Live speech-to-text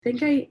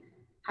think I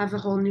have a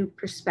whole new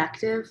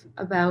perspective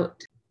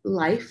about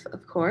life,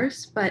 of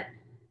course, but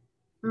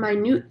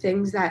minute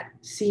things that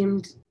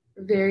seemed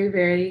very,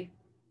 very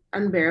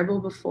unbearable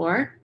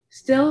before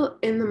still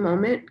in the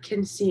moment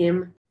can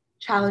seem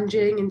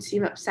challenging and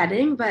seem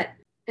upsetting. But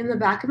in the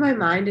back of my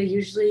mind, I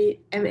usually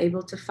am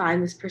able to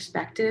find this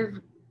perspective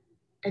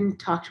and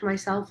talk to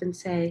myself and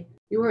say,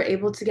 you were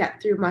able to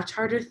get through much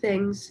harder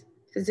things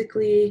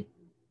physically,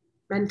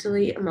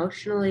 mentally,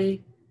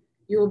 emotionally.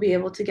 You will be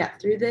able to get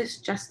through this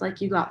just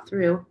like you got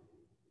through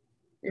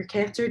your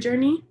cancer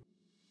journey.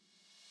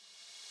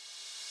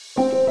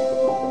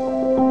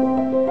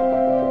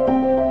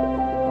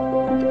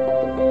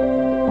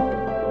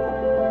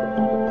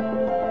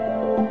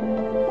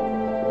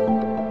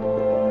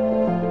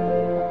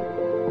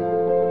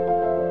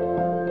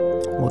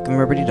 Welcome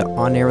everybody to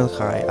On Air with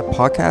Chai, a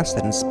podcast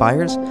that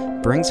inspires,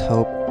 brings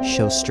hope,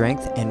 shows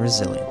strength and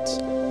resilience.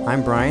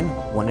 I'm Brian,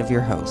 one of your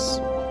hosts.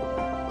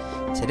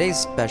 Today's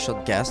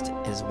special guest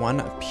is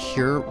one of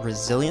pure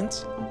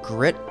resilience,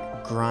 grit,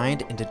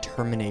 grind, and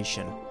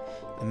determination.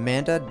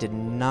 Amanda did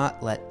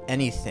not let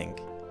anything,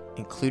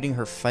 including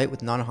her fight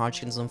with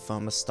Non-Hodgkin's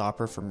lymphoma, stop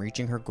her from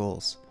reaching her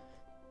goals.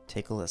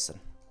 Take a listen.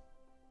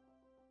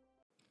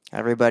 Hi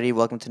everybody,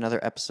 welcome to another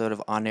episode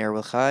of On Air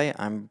with Chai.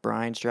 I'm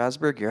Brian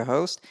Strasberg, your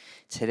host.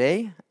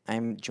 Today,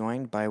 I'm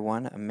joined by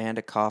one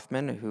Amanda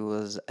Kauffman, who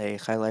was a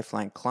Chai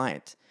Lifeline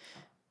client.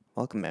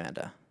 Welcome,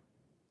 Amanda.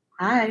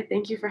 Hi,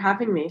 thank you for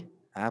having me.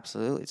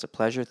 Absolutely, it's a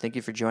pleasure. Thank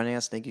you for joining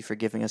us. Thank you for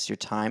giving us your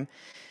time.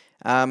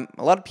 A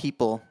lot of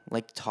people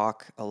like to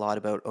talk a lot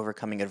about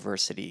overcoming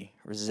adversity,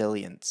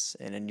 resilience,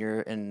 and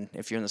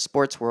if you're in the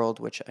sports world,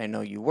 which I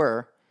know you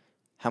were,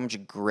 how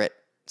much grit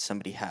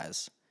somebody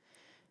has.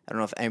 I don't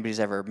know if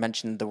anybody's ever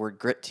mentioned the word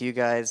grit to you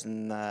guys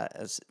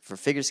as for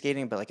figure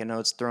skating, but I know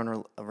it's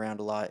thrown around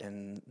a lot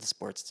in the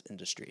sports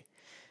industry.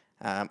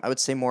 I would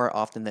say more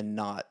often than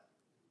not,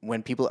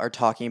 when people are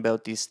talking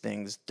about these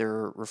things,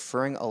 they're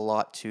referring a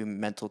lot to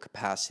mental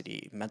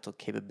capacity, mental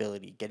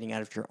capability, getting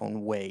out of your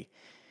own way,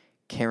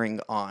 carrying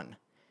on.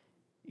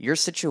 Your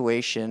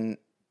situation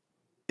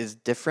is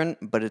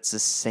different, but it's the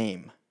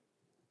same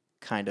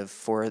kind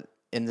of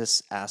in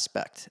this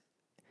aspect.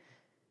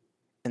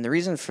 And the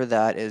reason for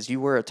that is you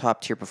were a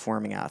top-tier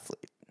performing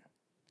athlete.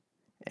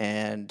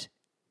 And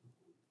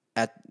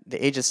at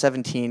the age of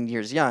 17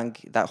 years young,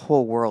 that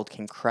whole world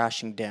came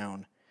crashing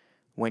down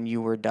when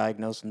you were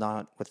diagnosed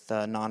with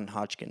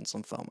non-Hodgkin's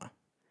lymphoma.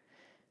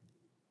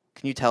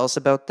 Can you tell us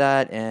about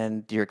that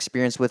and your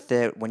experience with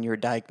it when you were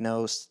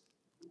diagnosed?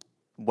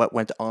 What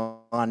went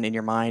on in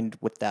your mind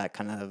with that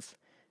kind of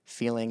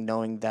feeling,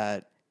 knowing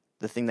that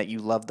the thing that you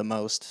love the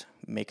most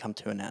may come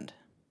to an end?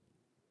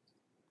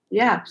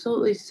 Yeah,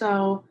 absolutely.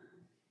 So,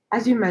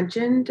 as you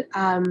mentioned,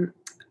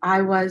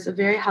 I was a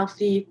very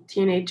healthy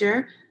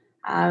teenager.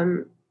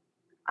 Um,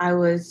 I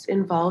was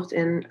involved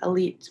in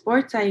elite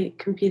sports. I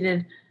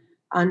competed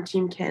on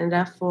Team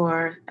Canada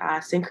for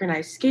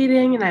synchronized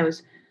skating, and I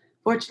was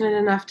fortunate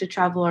enough to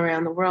travel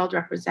around the world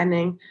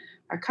representing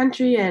our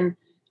country. And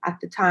at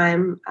the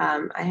time,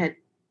 I had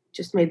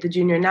just made the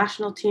junior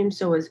national team,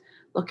 so was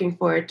looking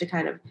forward to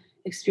kind of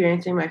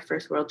experiencing my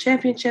first world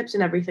championships,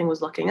 and everything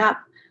was looking up.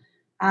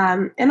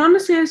 And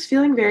honestly, I was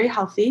feeling very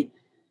healthy.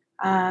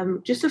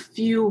 Just a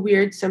few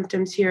weird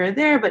symptoms here or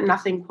there, but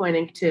nothing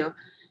pointing to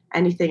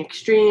anything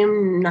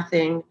extreme,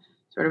 nothing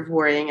sort of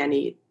worrying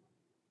any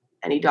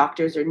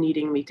doctors or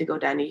needing me to go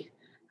to any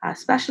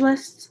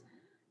specialists.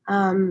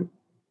 Um,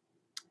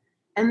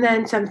 and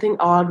then something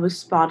odd was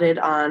spotted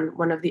on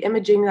one of the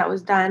imaging that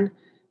was done,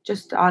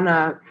 just on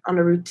a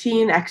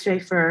routine X-ray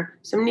for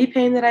some knee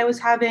pain that I was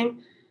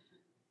having,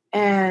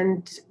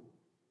 and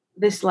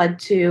this led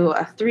to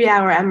a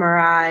 3-hour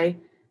MRI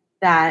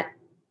that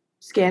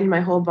scanned my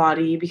whole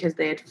body because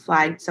they had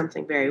flagged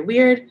something very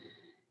weird.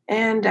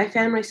 And I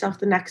found myself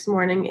the next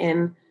morning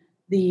in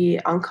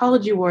the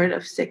oncology ward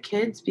of sick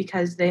kids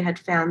because they had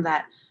found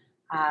that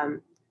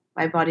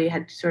my body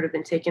had sort of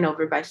been taken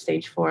over by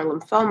stage 4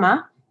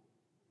 lymphoma.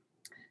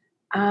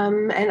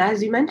 And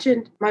as you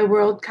mentioned, my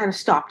world kind of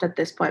stopped at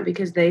this point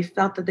because they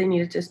felt that they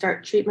needed to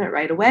start treatment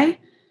right away.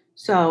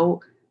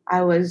 So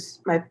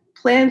my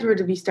plans were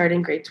to be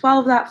starting grade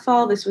 12 that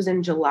fall. This was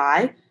in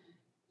July.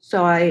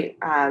 So I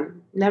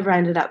never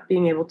ended up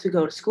being able to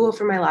go to school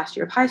for my last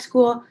year of high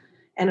school.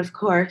 And of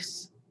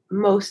course,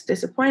 most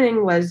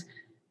disappointing was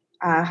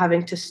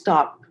having to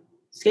stop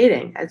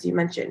skating, as you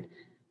mentioned.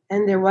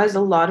 And there was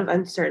a lot of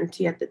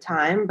uncertainty at the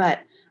time, but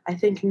I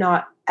think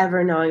not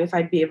ever knowing if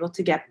I'd be able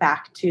to get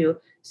back to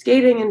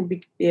skating and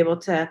be able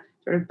to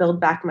sort of build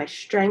back my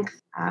strength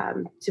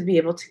to be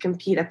able to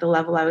compete at the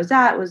level I was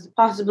at was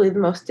possibly the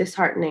most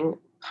disheartening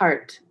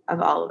part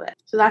of all of it.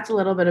 So that's a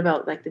little bit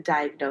about like the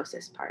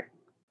diagnosis part.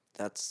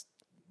 At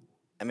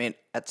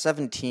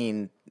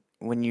 17,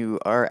 when you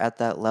are at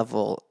that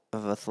level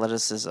of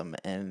athleticism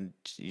and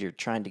you're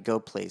trying to go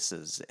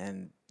places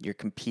and you're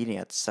competing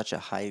at such a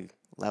high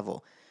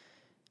level,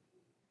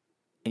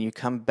 and you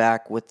come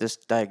back with this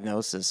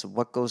diagnosis,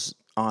 what goes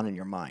on in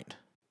your mind?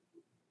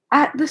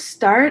 At the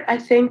start, I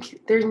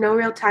think there's no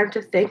real time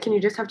to think, and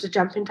you just have to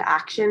jump into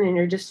action, and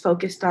you're just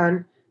focused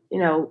on, you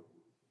know,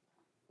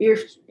 you're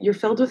you're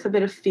filled with a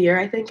bit of fear,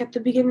 I think, at the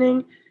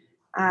beginning.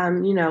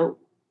 You know,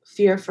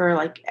 fear for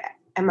like,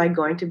 am I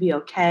going to be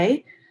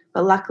okay?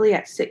 But luckily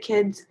at Sick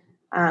Kids,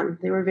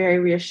 they were very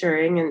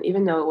reassuring, and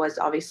even though it was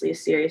obviously a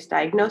serious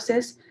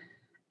diagnosis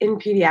in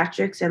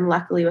pediatrics, and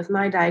luckily with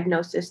my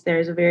diagnosis,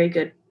 there's a very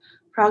good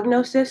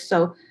prognosis.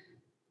 So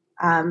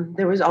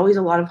there was always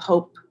a lot of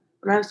hope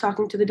when I was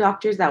talking to the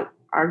doctors that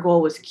our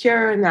goal was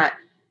cure and that,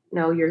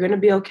 you're going to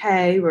be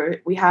okay.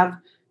 We have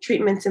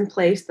treatments in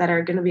place that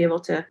are going to be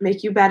able to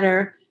make you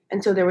better.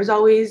 And so there was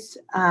always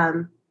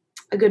a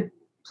good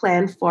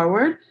plan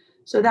forward.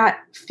 So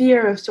that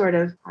fear of sort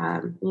of,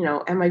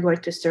 am I going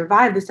to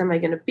survive this? Am I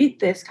going to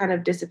beat this? Kind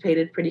of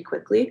dissipated pretty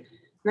quickly.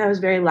 And I was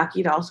very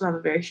lucky to also have a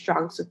very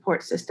strong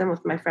support system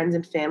with my friends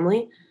and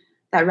family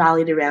that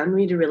rallied around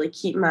me to really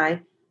keep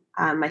my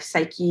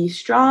psyche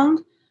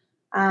strong.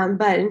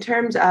 But in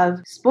terms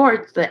of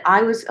sports, that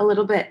I was a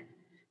little bit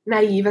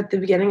naive at the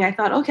beginning. I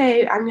thought,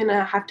 okay, I'm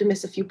gonna have to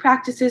miss a few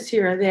practices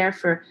here or there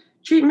for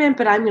treatment,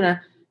 but I'm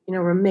gonna,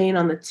 remain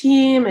on the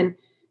team and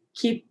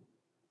keep,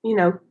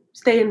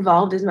 stay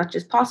involved as much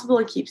as possible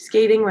and keep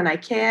skating when I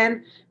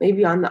can.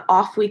 Maybe on the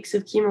off weeks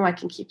of chemo, I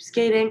can keep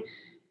skating.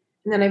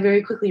 And then I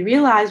very quickly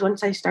realized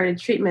once I started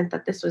treatment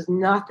that this was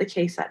not the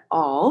case at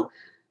all.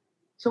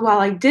 So while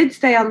I did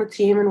stay on the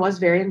team and was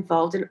very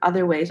involved in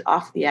other ways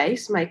off the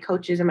ice, my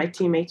coaches and my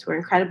teammates were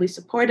incredibly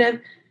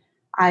supportive.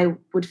 I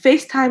would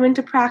FaceTime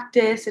into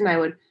practice and I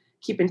would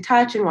keep in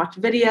touch and watch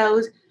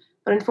videos.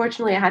 But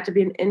unfortunately, I had to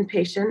be an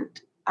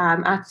inpatient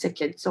at Sick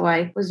Kids. So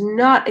I was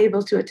not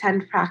able to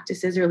attend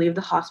practices or leave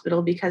the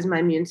hospital because my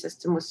immune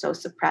system was so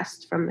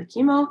suppressed from the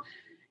chemo.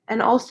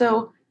 And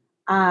also,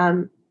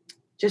 um,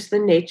 just the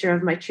nature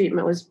of my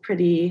treatment was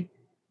pretty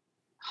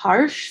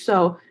harsh.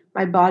 So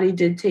my body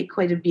did take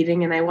quite a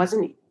beating, and I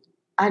wasn't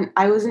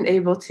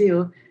able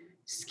to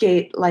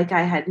skate like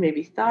I had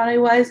maybe thought I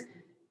was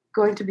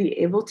going to be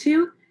able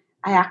to.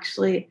 I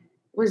actually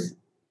was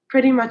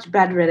pretty much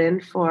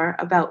bedridden for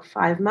about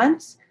 5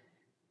 months.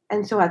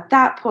 And so at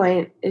that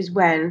point is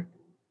when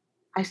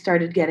I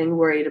started getting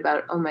worried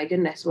about, oh my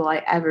goodness, will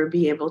I ever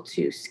be able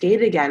to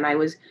skate again? I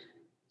was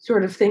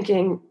sort of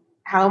thinking,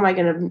 how am I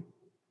going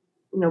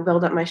to,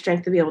 build up my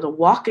strength to be able to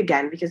walk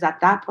again? Because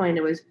at that point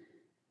it was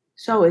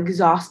so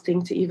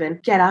exhausting to even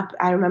get up.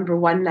 I remember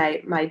one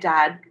night my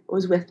dad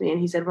was with me and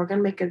he said, we're going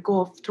to make a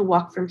goal to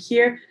walk from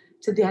here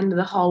to the end of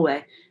the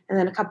hallway. And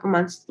then a couple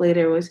months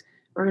later was,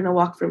 we're going to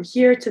walk from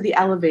here to the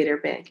elevator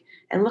bank.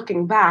 And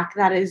looking back,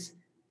 that is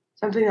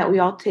something that we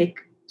all take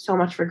so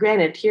much for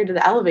granted. Here to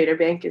the elevator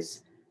bank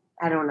is,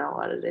 I don't know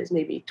what it is,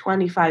 maybe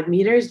 25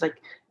 meters,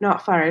 like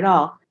not far at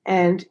all.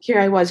 And here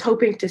I was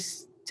hoping to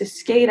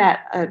skate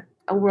at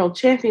a world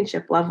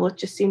championship level. It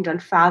just seemed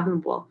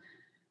unfathomable.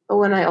 But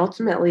when I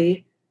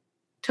ultimately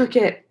took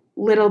it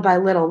little by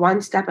little,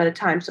 one step at a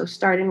time, so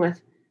starting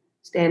with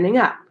standing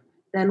up,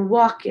 then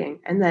walking,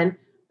 and then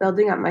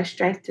building up my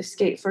strength to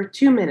skate for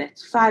 2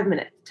 minutes, 5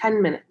 minutes,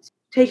 10 minutes,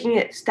 taking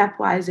it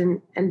stepwise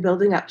and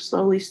building up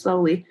slowly,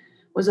 slowly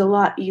was a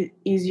lot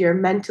easier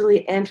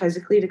mentally and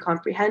physically to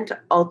comprehend to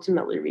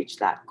ultimately reach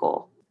that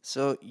goal.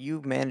 So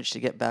you managed to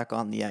get back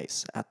on the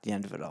ice at the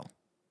end of it all.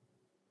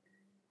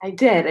 I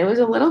did. It was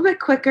a little bit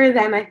quicker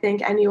than I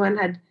think anyone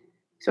had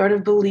sort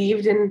of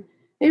believed, and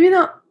maybe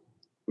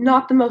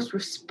not the most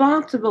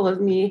responsible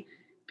of me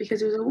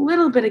because it was a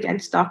little bit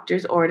against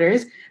doctor's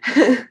orders.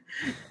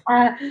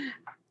 uh,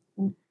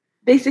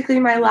 Basically,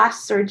 my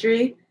last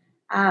surgery.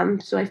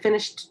 So I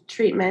finished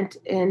treatment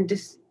in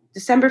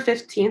December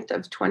 15th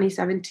of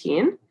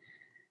 2017.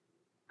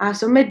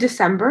 So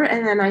mid-December,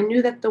 and then I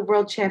knew that the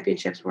World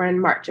Championships were in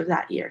March of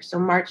that year, so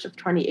March of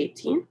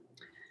 2018,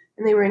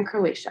 and they were in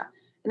Croatia.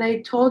 And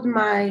I told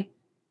my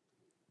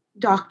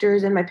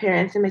doctors and my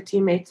parents and my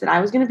teammates that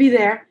I was going to be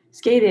there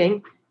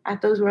skating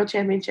at those World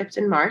Championships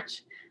in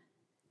March.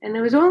 And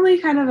it was only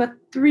kind of a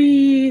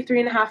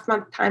 3.5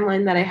 month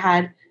timeline that I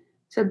had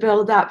to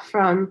build up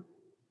from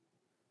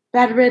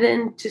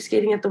bedridden to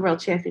skating at the World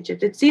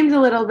Championships. It seems a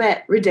little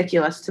bit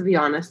ridiculous, to be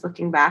honest,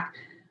 looking back,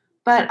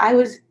 but I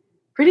was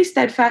pretty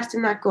steadfast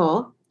in that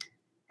goal.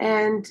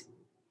 And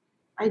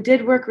I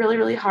did work really,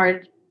 really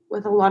hard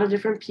with a lot of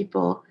different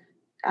people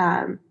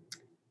um,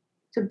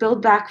 to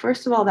build back,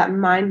 first of all, that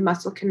mind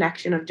muscle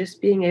connection of just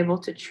being able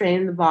to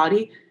train the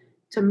body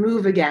to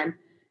move again.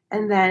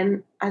 And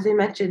then, as I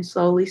mentioned,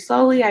 slowly,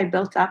 slowly, I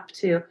built up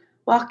to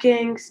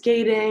walking,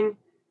 skating,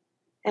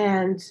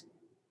 and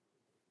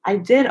I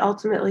did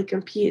ultimately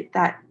compete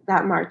that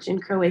March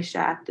in Croatia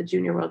at the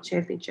Junior World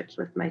Championships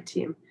with my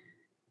team.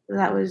 So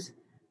that was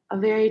a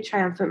very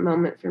triumphant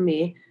moment for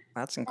me,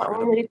 That's not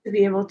incredible. only to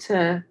be able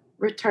to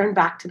return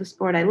back to the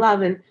sport I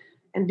love and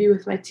be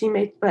with my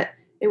teammates, but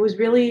it was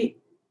really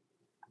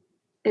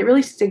it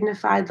really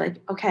signified like,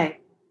 okay,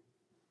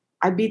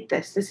 I beat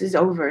this. This is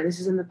over.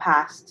 This is in the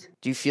past.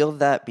 Do you feel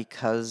that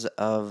because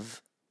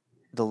of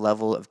the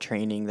level of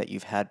training that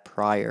you've had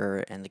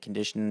prior and the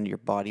condition your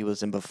body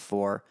was in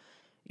before,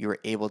 you were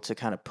able to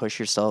kind of push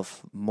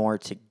yourself more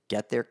to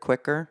get there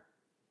quicker?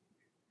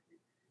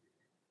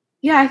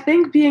 Yeah, I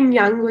think being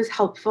young was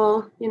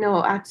helpful.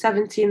 At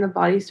 17, the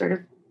body's sort of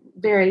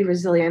very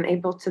resilient,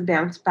 able to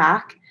bounce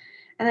back.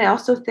 And I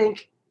also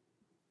think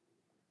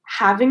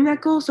having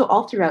that goal, so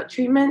all throughout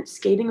treatment,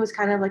 skating was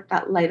kind of like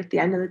that light at the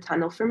end of the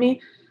tunnel for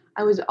me.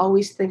 I was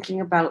always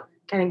thinking about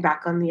getting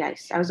back on the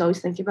ice. I was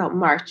always thinking about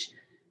March,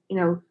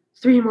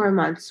 3 more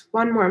months,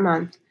 1 more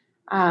month.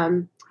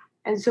 Um,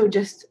 and so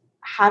just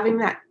having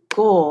that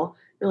goal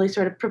really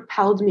sort of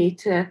propelled me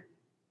to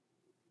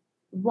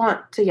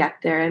want to get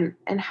there,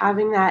 and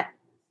having that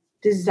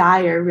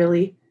desire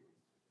really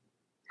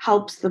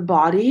helps the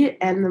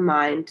body and the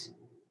mind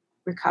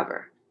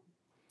recover.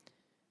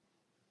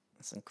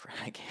 That's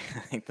incredible. I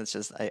think that's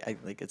just I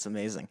like it's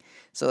amazing.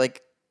 So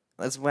like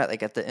that's what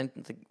like at the end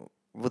like,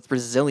 with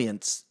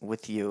resilience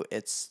with you,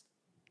 it's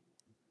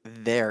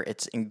there,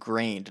 it's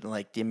ingrained, and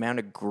like the amount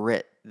of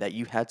grit that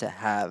you had to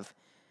have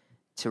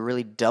to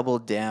really double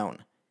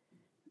down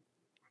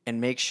and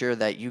make sure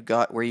that you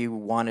got where you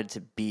wanted to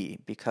be,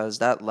 because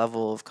that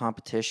level of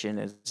competition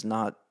is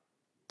not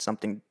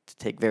something to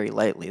take very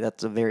lightly.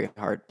 That's a very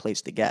hard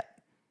place to get,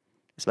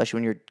 especially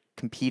when you're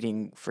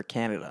competing for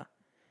Canada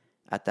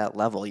at that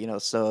level,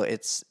 So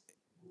it's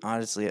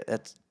honestly,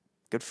 that's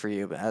good for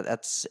you, but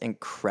that's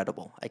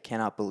incredible. I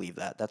cannot believe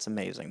that. That's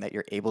amazing that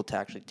you're able to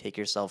actually take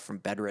yourself from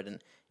bedridden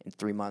in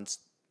 3 months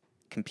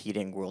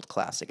competing world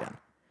class again.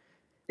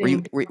 Were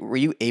you Thank were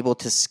you able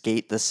to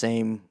skate the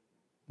same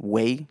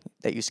way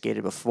that you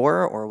skated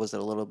before, or was it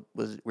a little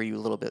was were you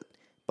a little bit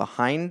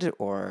behind,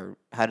 or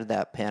how did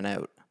that pan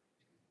out?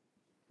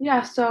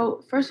 Yeah,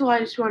 so first of all, I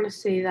just want to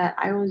say that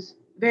I was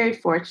very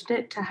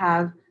fortunate to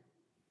have,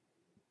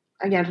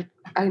 again,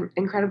 an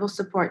incredible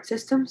support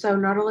system. So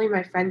not only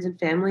my friends and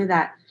family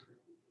that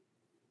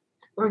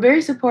were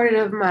very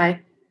supportive of my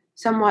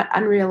somewhat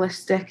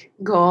unrealistic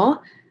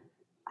goal,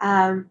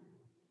 um,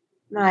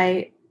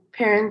 my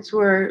parents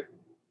were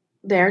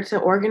there to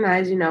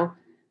organize,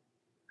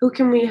 who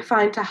can we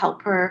find to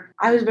help her?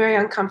 I was very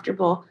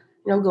uncomfortable,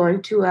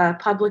 going to a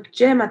public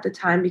gym at the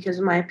time because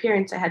of my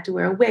appearance. I had to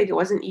wear a wig. It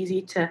wasn't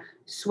easy to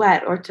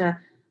sweat or to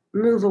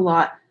move a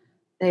lot.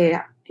 They,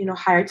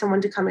 hired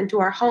someone to come into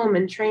our home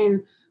and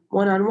train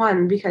one on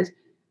one because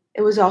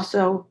it was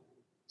also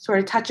sort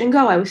of touch and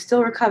go. I was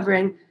still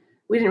recovering.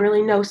 We didn't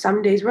really know.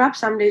 Some days were up,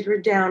 some days were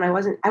down. I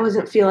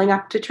wasn't feeling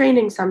up to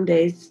training some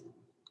days.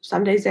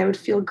 Some days I would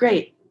feel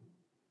great.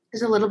 It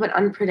was a little bit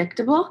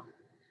unpredictable.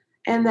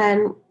 And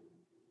then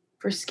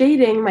for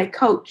skating, my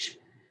coach,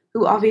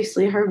 who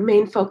obviously her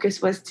main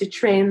focus was to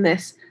train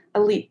this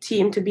elite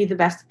team to be the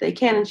best that they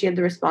can, and she had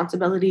the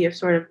responsibility of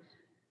sort of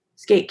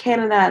Skate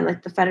Canada and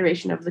like the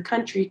federation of the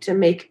country to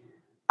make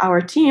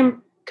our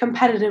team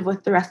competitive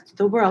with the rest of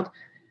the world.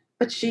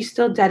 But she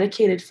still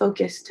dedicated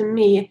focus to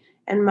me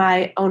and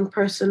my own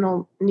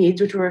personal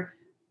needs, which were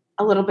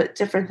a little bit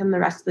different than the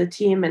rest of the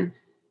team, and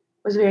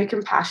was very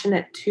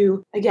compassionate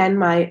to, again,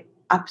 my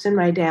ups and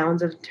my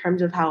downs in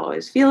terms of how I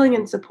was feeling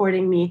and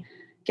supporting me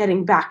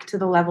getting back to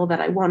the level that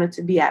I wanted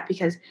to be at.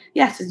 Because,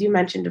 yes, as you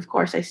mentioned, of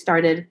course, I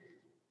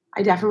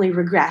definitely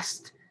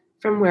regressed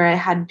from where I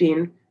had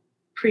been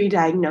pre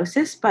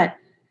diagnosis. But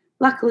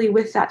luckily,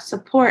 with that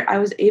support, I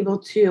was able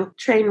to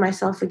train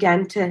myself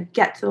again to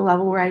get to the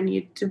level where I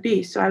needed to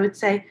be. So I would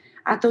say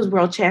at those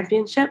world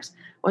championships,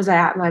 was I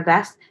at my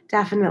best?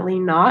 Definitely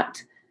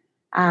not.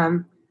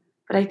 Um,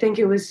 but I think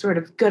it was sort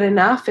of good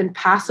enough and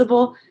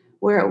passable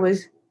where it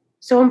was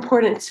so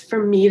important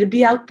for me to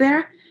be out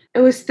there. It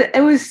was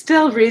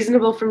still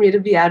reasonable for me to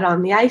be out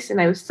on the ice,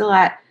 and I was still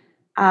at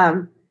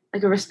um,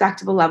 like a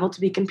respectable level to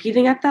be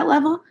competing at that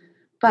level.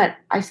 But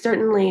I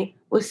certainly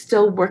was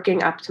still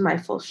working up to my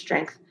full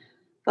strength.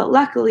 But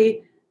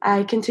luckily,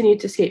 I continued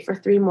to skate for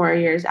 3 more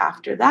years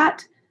after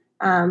that.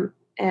 And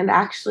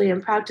actually,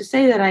 I'm proud to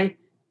say that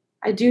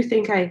I do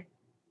think I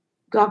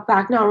got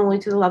back not only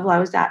to the level I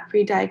was at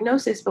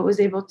pre-diagnosis, but was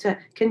able to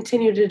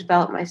continue to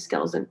develop my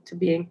skills into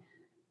being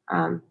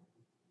um,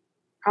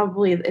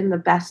 probably in the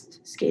best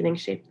skating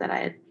shape that I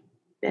had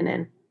been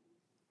in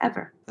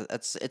ever.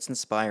 That's it's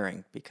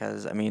inspiring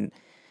because I mean,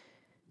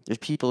 there's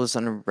people just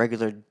on a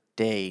regular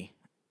day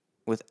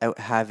without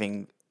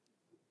having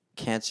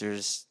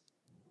cancers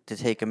to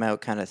take them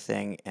out kind of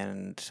thing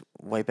and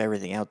wipe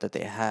everything out that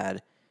they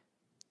had,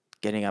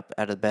 getting up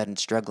out of bed and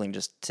struggling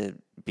just to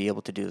be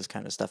able to do this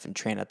kind of stuff and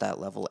train at that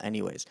level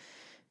anyways.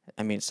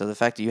 I mean, so the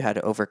fact that you had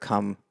to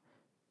overcome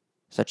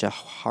such a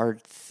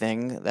hard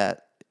thing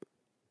that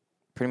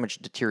pretty much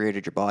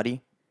deteriorated your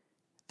body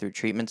through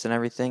treatments and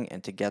everything,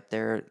 and to get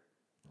there,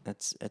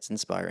 it's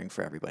inspiring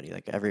for everybody.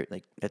 Like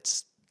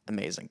it's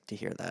amazing to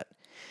hear that.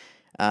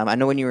 I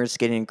know when you were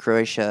skating in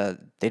Croatia,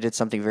 they did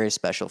something very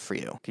special for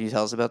you. Can you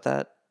tell us about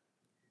that?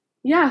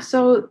 Yeah,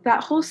 so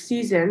that whole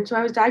season, so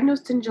I was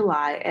diagnosed in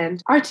July,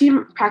 and our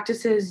team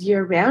practices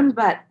year round,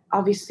 but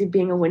obviously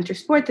being a winter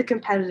sport, the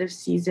competitive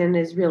season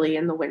is really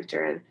in the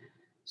winter. And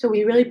so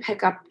we really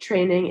pick up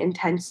training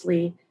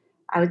intensely,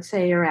 I would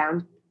say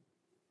around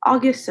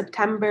August,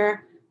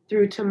 September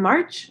through to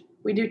March.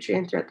 we do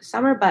train throughout the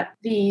summer, but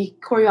the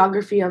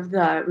choreography of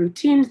the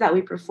routines that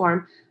we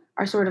perform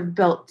are sort of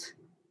built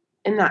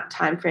in that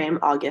time frame,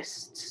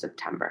 August to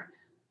September.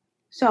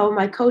 So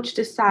my coach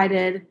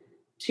decided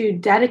to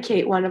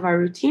dedicate one of our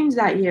routines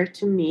that year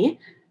to me.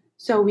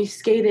 So we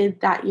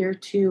skated that year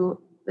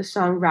to the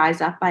song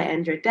Rise Up by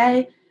Andra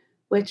Day,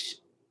 which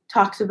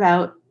talks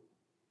about,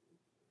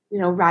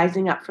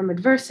 rising up from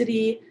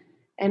adversity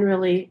and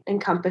really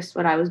encompassed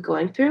what I was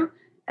going through.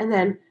 And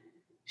then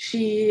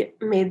she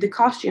made the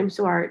costume.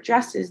 So our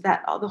dresses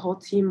that the whole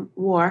team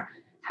wore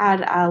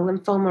had a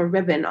lymphoma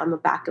ribbon on the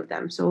back of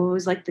them. So it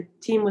was like the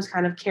team was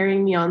kind of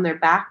carrying me on their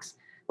backs,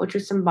 which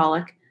was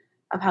symbolic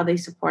of how they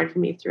supported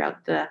me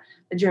throughout the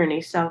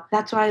journey. So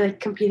that's why like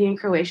competing in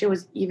Croatia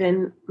was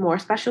even more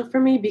special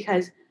for me,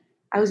 because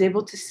I was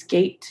able to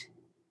skate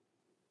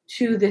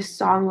to this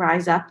song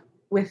Rise Up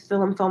with the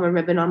lymphoma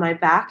ribbon on my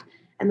back,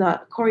 and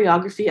the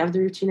choreography of the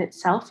routine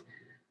itself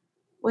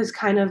was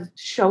kind of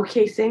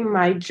showcasing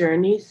my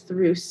journey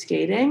through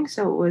skating.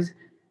 So it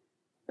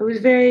was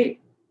very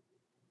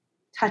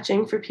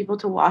touching for people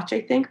to watch,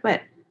 I think,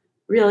 but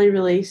really,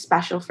 really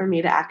special for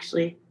me to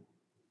actually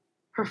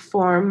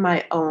perform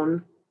my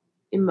own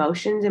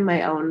emotions and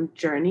my own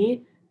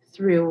journey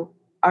through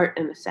art,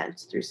 in a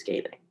sense, through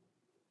skating.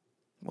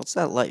 What's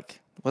that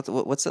like?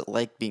 What's it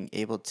like being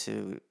able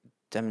to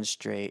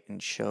demonstrate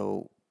and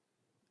show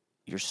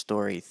your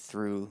story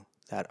through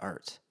that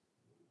art?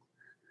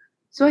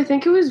 So I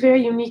think it was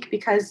very unique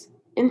because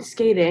in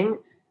skating,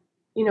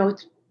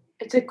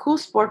 it's a cool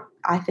sport,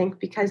 I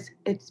think, because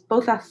it's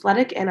both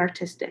athletic and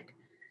artistic.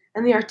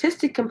 And the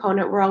artistic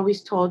component, we're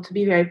always told to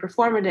be very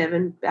performative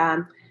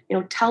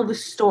and tell the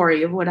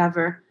story of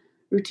whatever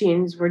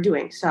routines we're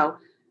doing. So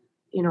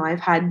I've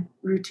had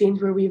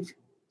routines where we've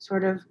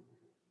sort of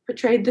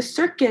portrayed the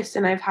circus,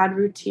 and I've had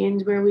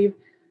routines where we've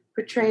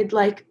portrayed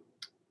like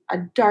a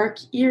dark,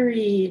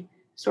 eerie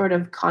sort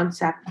of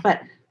concept.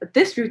 But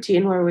this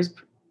routine where it was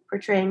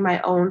portraying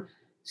my own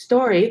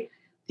story,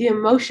 the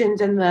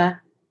emotions and the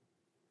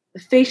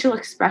facial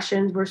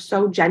expressions were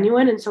so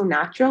genuine and so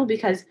natural,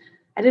 because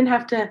I didn't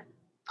have to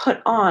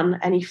put on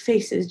any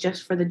faces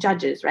just for the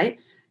judges, right?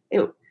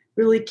 It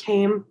really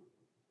came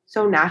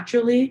so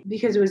naturally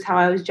because it was how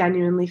I was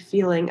genuinely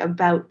feeling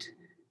about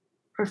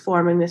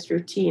performing this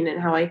routine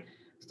and how I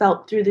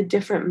felt through the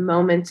different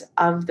moments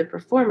of the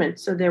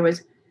performance. So there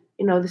was,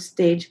 the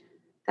stage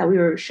that we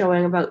were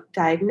showing about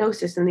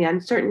diagnosis and the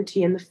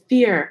uncertainty and the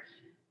fear.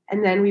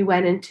 And then we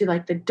went into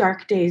like the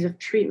dark days of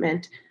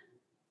treatment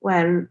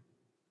when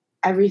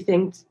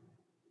everything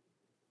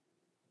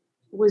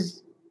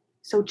was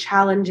so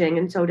challenging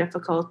and so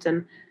difficult.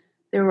 And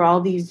there were all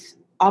these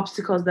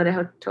obstacles that I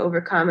had to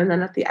overcome. And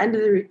then at the end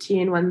of the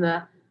routine, when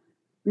the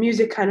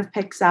music kind of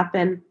picks up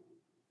and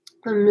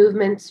the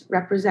movements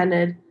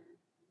represented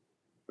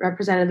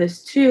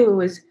this too, it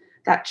was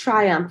that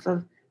triumph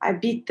of I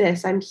beat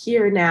this, I'm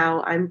here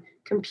now, I'm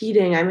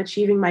competing, I'm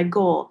achieving my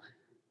goal.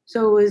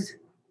 So it was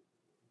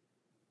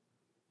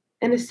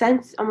in a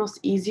sense almost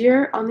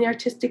easier on the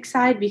artistic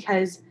side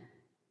because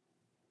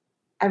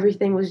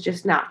everything was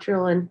just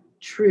natural and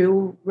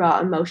true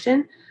raw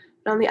emotion.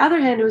 But on the other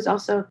hand, it was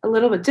also a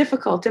little bit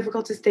difficult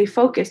to stay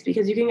focused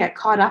because you can get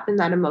caught up in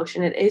that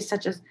emotion. It is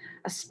such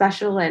a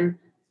special and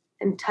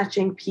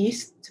touching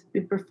piece to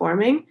be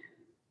performing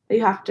that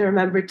you have to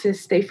remember to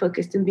stay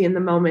focused and be in the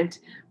moment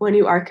when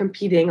you are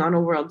competing on a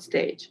world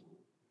stage.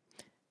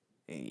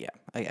 Yeah,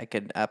 I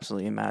could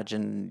absolutely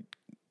imagine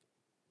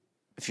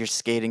if you're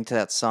skating to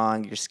that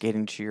song, you're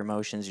skating to your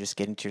emotions, you're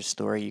skating to your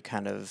story, you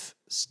kind of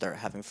start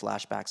having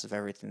flashbacks of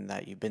everything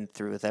that you've been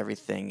through with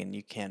everything, and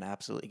you can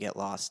absolutely get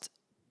lost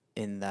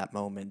in that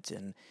moment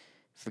and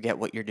forget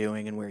what you're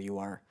doing and where you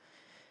are.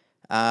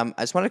 I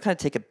just want to kind of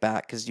take it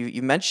back because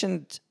you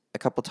mentioned a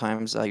couple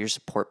times your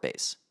support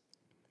base.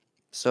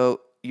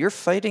 So you're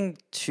fighting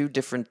two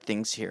different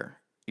things here.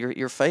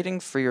 You're fighting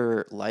for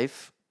your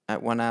life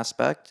at one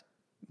aspect,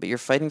 but you're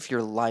fighting for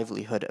your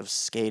livelihood of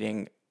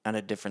skating on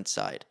a different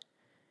side.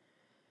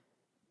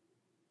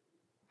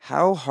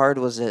 How hard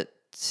was it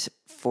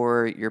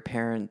for your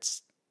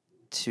parents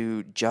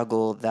to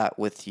juggle that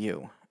with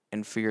you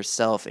and for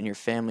yourself and your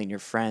family and your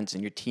friends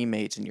and your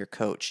teammates and your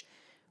coach?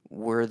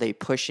 Were they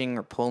pushing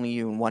or pulling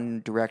you in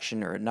one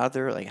direction or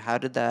another? Like, how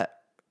did that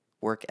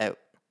work out?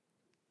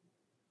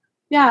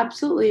 Yeah,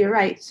 absolutely. You're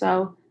right.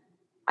 So,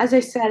 as I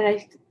said,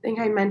 I think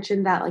I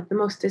mentioned that like the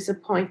most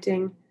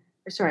disappointing,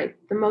 or sorry,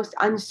 the most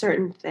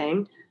uncertain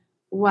thing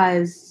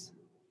was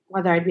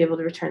whether I'd be able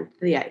to return to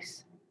the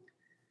ice.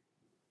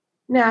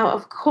 Now,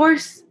 of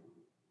course,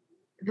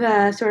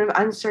 the sort of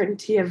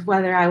uncertainty of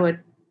whether I would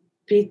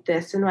beat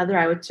this and whether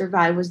I would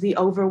survive was the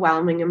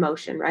overwhelming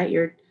emotion, right?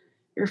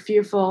 You're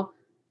fearful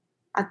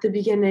at the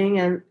beginning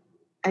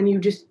and you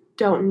just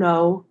don't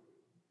know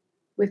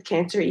with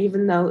cancer,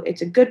 even though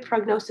it's a good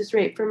prognosis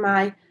rate for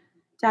my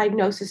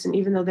diagnosis, and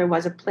even though there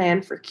was a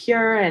plan for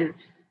cure and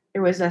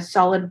there was a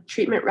solid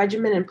treatment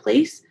regimen in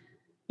place,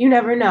 you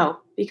never know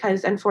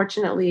because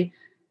unfortunately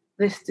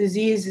this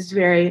disease is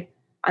very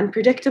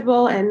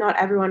unpredictable and not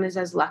everyone is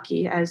as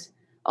lucky as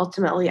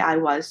ultimately I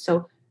was.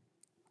 So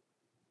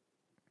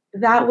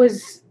that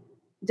was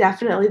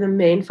definitely the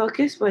main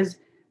focus, was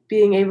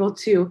being able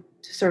to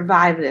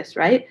survive this,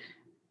 right?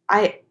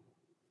 I,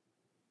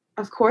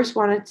 of course,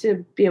 wanted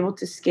to be able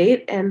to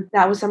skate, and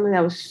that was something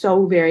that was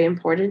so very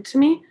important to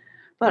me,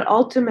 but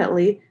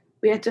ultimately,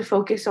 we had to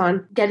focus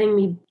on getting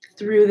me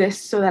through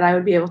this so that I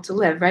would be able to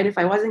live, right? If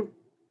I wasn't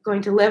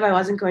going to live, I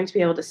wasn't going to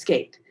be able to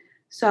skate.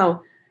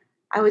 So,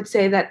 I would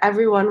say that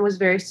everyone was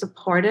very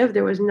supportive.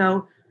 There was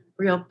no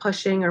real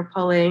pushing or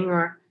pulling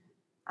or,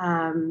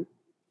 um,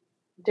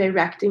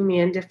 directing me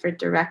in different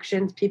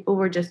directions. People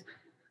were just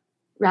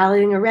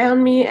rallying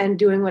around me and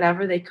doing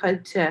whatever they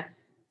could to,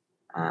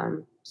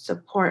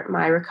 support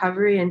my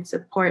recovery and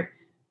support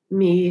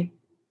me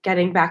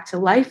getting back to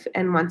life.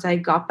 And once I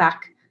got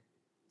back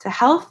to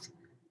health,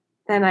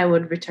 then I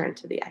would return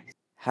to the ice.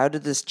 How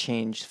did this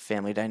change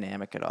family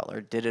dynamic at all,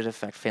 or did it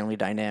affect family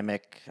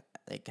dynamic?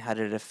 Like, how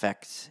did it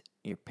affect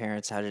your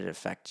parents? How did it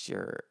affect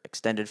your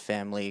extended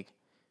family?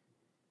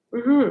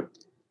 Hmm.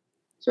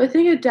 So I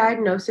think a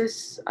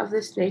diagnosis of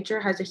this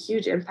nature has a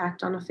huge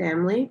impact on a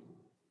family.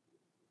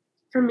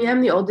 For me,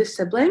 I'm the oldest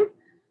sibling.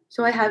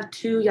 So I have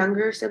two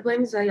younger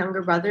siblings, a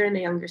younger brother and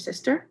a younger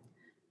sister.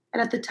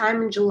 And at the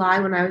time in July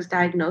when I was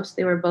diagnosed,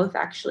 they were both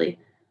actually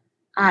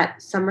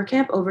at summer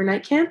camp,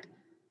 overnight camp.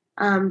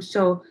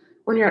 So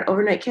when you're at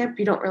overnight camp,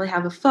 you don't really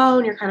have a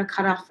phone. You're kind of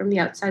cut off from the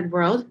outside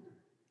world.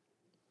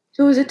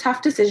 So it was a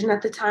tough decision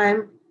at the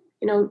time.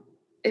 You know,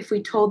 if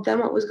we told them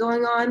what was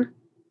going on,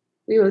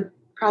 we would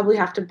probably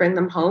have to bring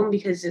them home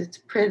because it's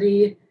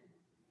pretty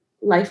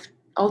life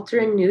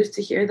altering news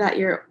to hear that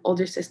your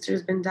older sister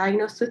has been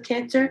diagnosed with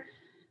cancer.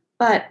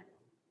 But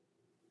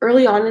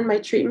early on in my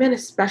treatment,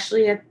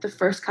 especially at the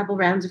first couple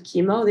rounds of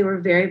chemo, they were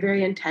very,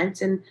 very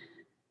intense, and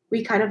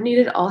we kind of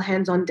needed all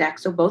hands on deck.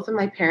 So both of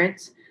my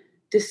parents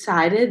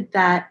decided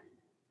that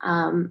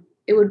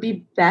it would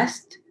be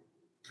best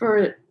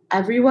for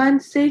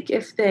everyone's sake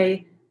if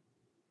they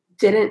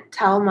didn't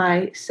tell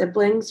my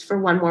siblings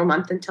for one more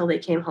month until they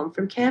came home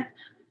from camp,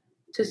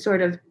 to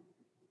sort of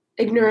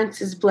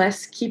ignorance is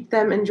bliss, keep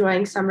them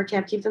enjoying summer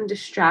camp, keep them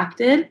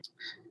distracted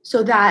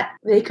so that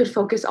they could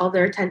focus all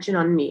their attention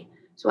on me.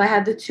 So I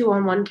had the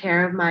two-on-one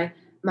care of my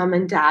mom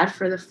and dad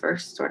for the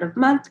first sort of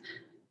month,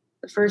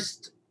 the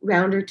first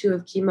round or two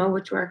of chemo,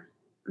 which were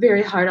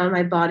very hard on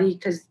my body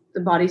because the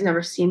body's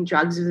never seen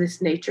drugs of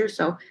this nature.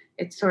 So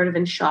it's sort of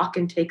in shock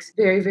and takes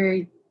very,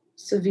 very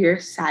severe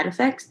side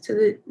effects to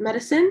the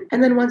medicine.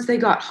 And then once they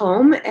got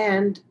home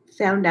and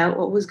found out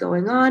what was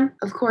going on,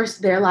 of course,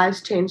 their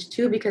lives changed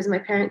too because my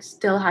parents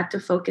still had to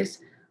focus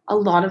a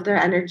lot of their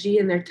energy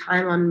and their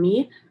time on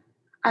me.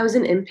 I was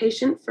an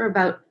inpatient for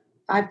about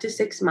 5 to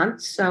 6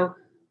 months. So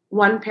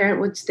one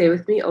parent would stay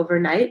with me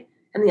overnight,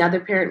 and the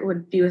other parent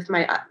would be with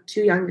my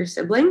two younger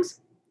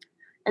siblings.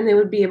 And they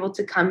would be able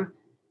to come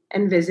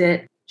and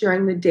visit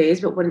during the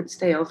days, but wouldn't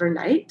stay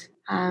overnight.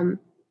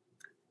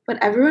 But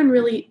everyone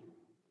really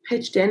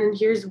pitched in. And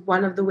here's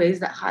one of the ways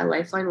that High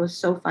Lifeline was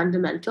so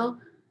fundamental.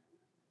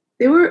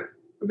 They were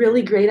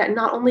really great at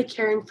not only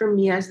caring for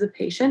me as the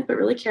patient, but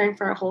really caring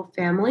for our whole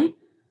family.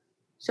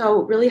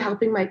 So, really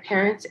helping my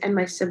parents and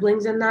my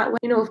siblings in that way.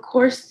 You know, of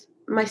course,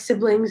 my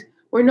siblings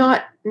were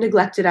not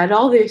neglected at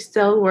all. They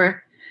still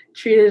were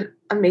treated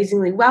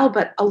amazingly well,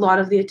 but a lot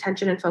of the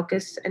attention and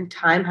focus and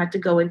time had to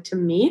go into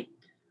me.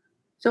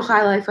 So,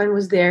 High Lifeline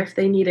was there if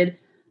they needed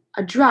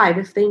a drive,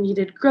 if they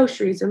needed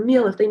groceries, a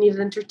meal, if they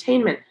needed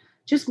entertainment.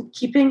 Just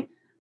keeping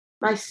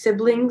my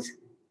siblings'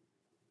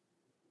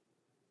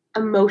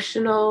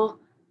 emotional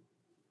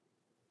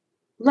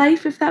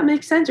life, if that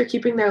makes sense, or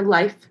keeping their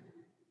life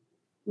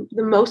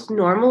the most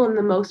normal and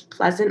the most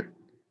pleasant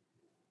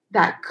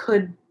that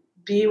could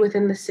be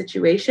within the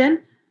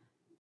situation.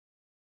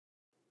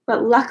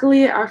 But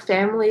luckily, our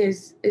family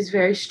is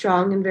very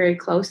strong and very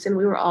close, and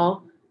we were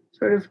all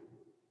sort of,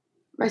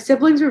 my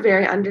siblings were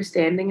very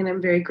understanding, and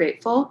I'm very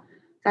grateful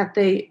that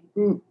they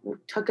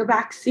took a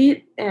back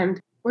seat and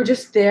were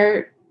just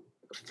there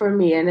for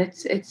me. And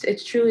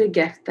it's truly a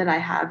gift that I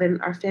have, and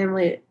our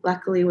family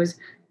luckily was,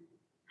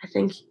 I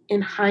think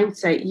in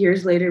hindsight,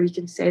 years later, we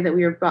can say that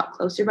we were brought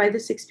closer by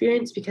this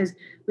experience because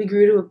we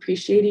grew to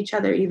appreciate each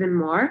other even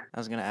more. I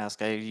was gonna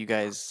ask, are you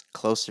guys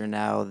closer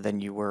now than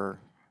you were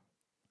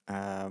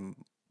um,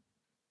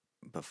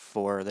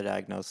 before the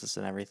diagnosis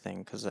and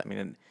everything? Because I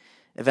mean,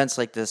 events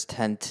like this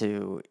tend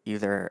to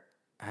either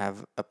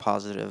have a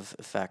positive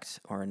effect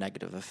or a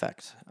negative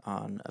effect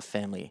on a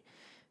family.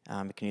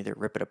 It can either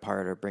rip it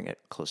apart or bring it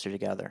closer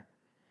together.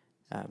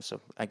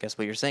 So I guess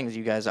what you're saying is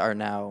you guys are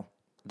now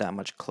that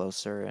much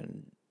closer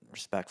and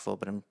respectful,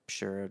 but I'm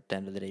sure at the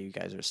end of the day, you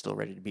guys are still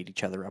ready to beat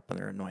each other up when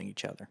they're annoying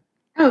each other.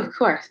 Oh, of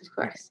course, of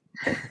course.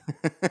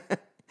 Okay.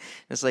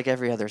 It's like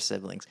every other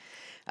siblings.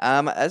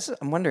 As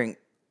I'm wondering,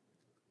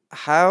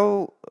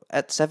 how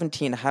at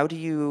 17, how do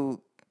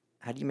you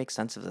make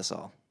sense of this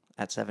all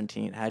at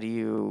 17? How do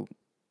you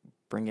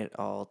bring it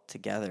all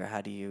together?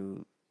 How do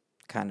you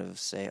kind of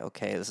say,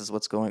 okay, this is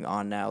what's going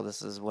on now.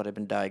 This is what I've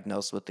been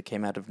diagnosed with that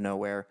came out of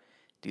nowhere.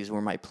 These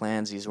were my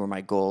plans. These were my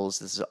goals.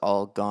 This is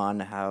all gone.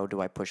 How do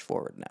I push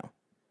forward now?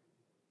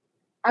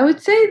 I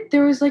would say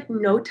there was, like,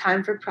 no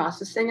time for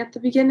processing at the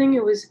beginning.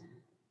 It was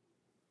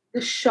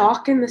the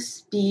shock and the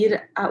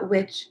speed at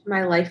which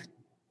my life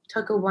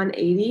took a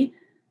 180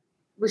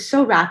 was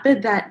so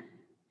rapid that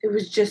it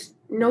was just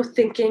no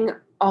thinking,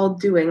 all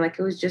doing, like,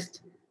 it was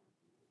just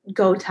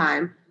go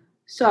time.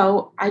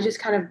 So, I just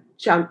kind of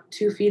jumped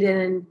 2 feet in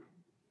and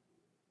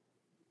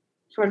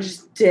sort of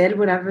just did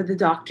whatever the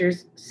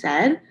doctors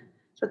said.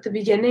 So, at the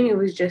beginning, it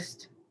was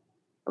just,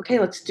 "Okay,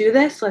 let's do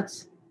this,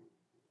 let's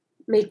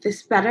make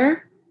this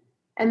better."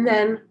 And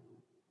then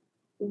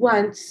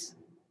once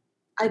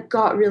I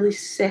got really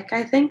sick,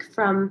 I think,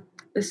 from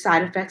the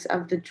side effects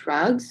of the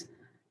drugs,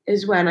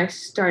 is when I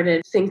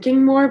started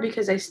thinking more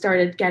because I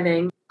started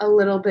getting a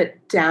little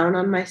bit down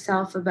on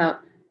myself about,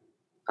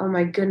 "Oh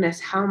my goodness,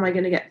 how am I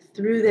gonna get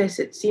through this?"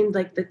 It seemed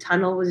like the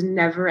tunnel was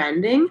never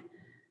ending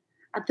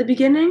at the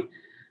beginning.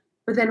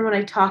 But then when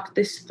I talked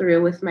this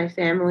through with my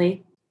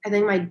family, I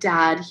think my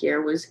dad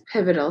here was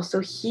pivotal. So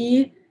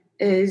he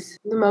is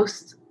the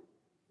most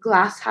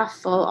glass half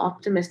full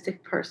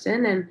optimistic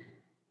person and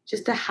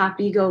just a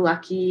happy go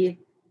lucky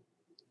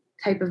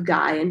type of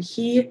guy. And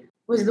he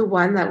was the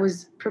one that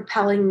was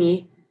propelling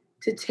me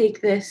to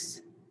take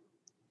this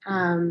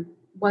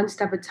one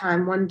step at a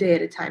time, one day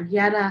at a time. He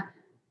had a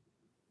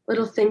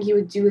little thing he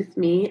would do with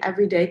me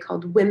every day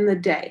called Win the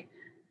Day.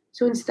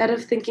 So instead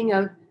of thinking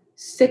of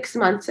 6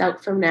 months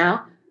out from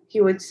now,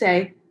 he would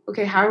say,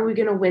 "Okay, how are we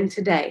going to win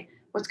today?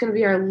 What's going to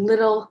be our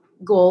little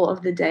goal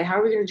of the day? How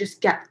are we going to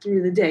just get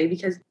through the day?"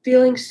 Because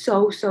feeling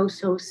so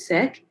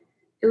sick,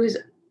 it was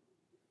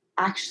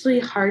actually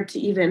hard to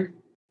even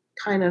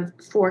kind of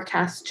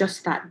forecast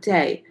just that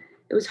day.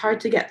 It was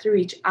hard to get through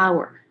each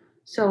hour.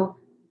 So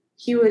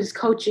he was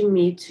coaching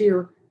me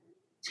to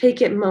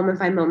take it moment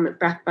by moment,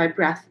 breath by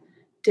breath,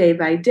 day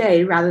by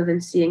day, rather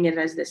than seeing it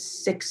as this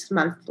 6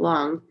 month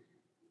long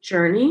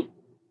journey.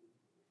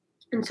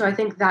 And so I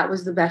think that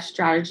was the best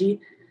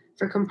strategy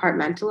for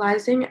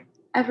compartmentalizing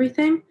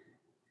everything.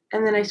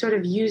 And then I sort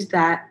of used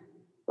that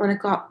when it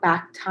got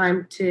back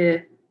time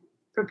to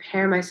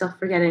prepare myself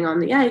for getting on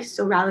the ice.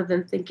 So rather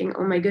than thinking,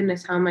 "Oh my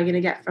goodness, how am I going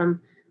to get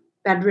from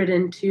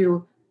bedridden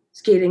to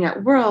skating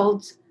at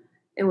Worlds?"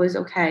 It was,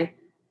 "Okay,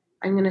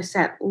 I'm going to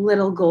set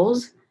little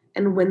goals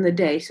and win the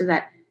day so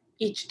that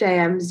each day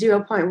I'm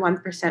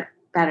 0.1%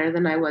 better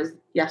than I was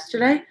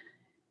yesterday.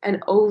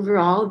 And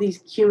overall, these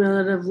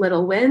cumulative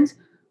little wins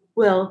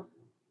will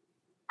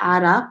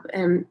add up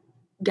and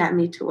get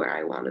me to where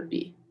I want to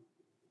be."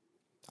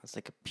 That's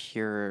like a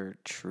pure,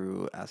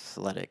 true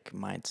athletic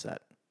mindset.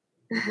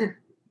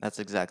 That's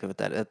exactly what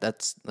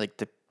that's like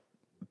the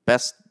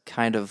best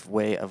kind of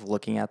way of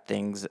looking at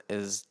things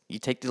is you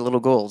take the little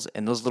goals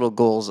and those little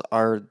goals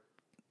are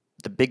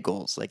the big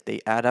goals. Like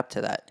they add up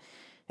to that.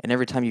 And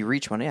every time you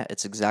reach one, yeah,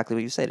 it's exactly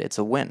what you said. It's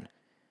a win.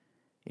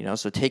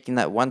 So taking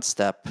that one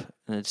step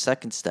and the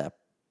second step,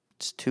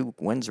 it's two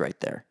wins right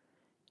there.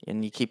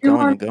 And you keep You going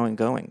want, and going and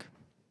going.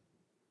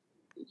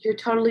 you're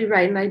totally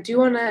right. And I do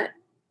want to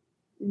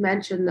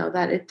mention, though,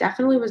 that it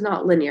definitely was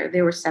not linear.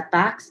 There were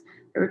setbacks.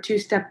 There were 2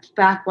 steps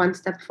back, 1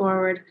 step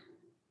forward.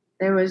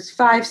 There was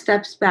 5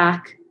 steps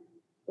back,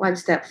 1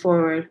 step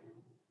forward.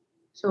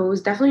 So it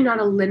was definitely not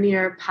a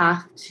linear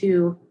path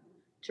to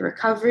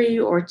recovery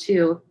or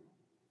to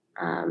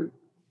um,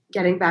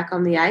 getting back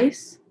on the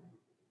ice.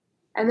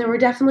 And there were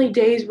definitely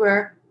days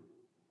where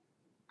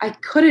I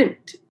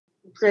couldn't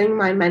bring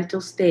my mental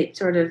state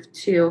sort of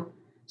to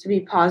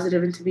be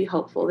positive and to be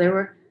hopeful. There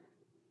were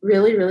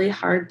really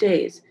hard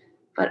days,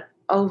 but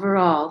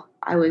overall,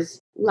 I was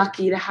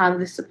lucky to have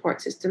the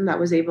support system that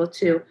was able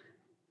to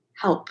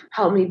help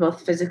me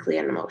both physically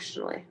and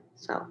emotionally.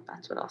 So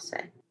that's what I'll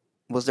say.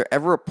 Was there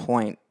ever a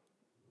point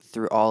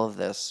through all of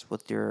this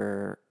with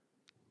your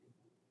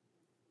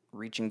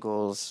reaching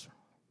goals,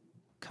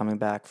 coming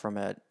back from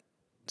it,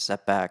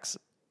 setbacks,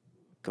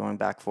 going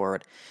back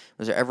forward?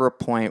 Was there ever a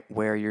point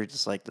where you're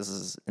just like, this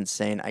is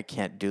insane. I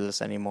can't do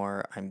this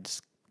anymore. I'm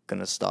just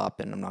going to stop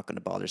and I'm not going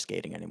to bother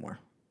skating anymore?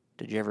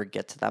 Did you ever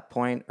get to that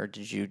point? Or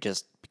did you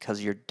just, because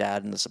of your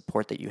dad and the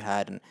support that you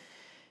had and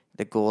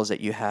the goals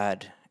that you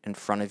had in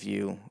front of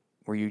you,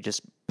 were you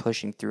just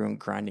pushing through and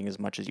grinding as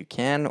much as you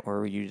can? Or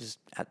were you just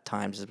at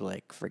times just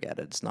like, forget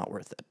it, it's not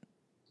worth it?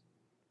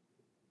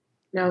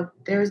 No,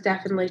 there was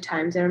definitely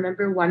times. I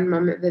remember one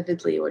moment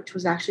vividly, which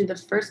was actually the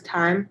first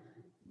time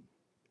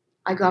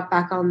I got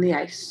back on the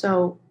ice.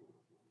 So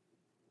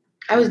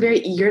I was very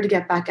eager to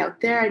get back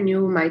out there. I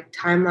knew my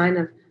timeline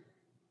of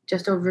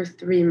just over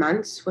 3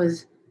 months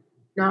was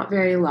not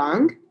very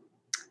long.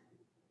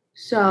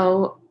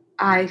 So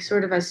I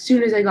sort of, as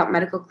soon as I got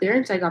medical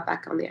clearance, I got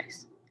back on the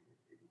ice.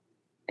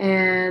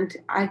 And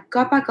I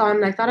got back on,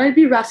 and I thought I'd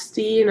be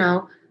rusty,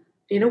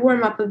 need to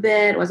warm up a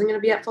bit. Wasn't going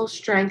to be at full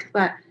strength,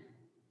 but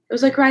it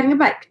was like riding a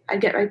bike.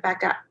 I'd get right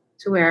back up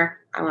to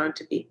where I wanted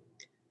to be.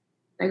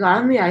 I got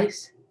on the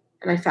ice,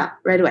 and I fell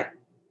right away.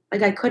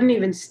 Like I couldn't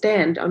even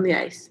stand on the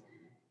ice.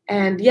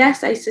 And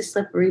yes, ice is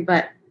slippery,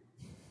 but,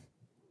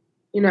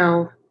 you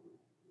know,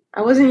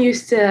 I wasn't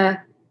used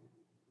to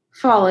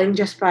falling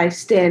just by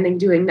standing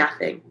doing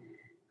nothing.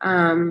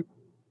 Um,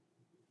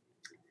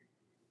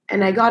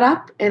 And I got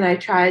up and I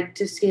tried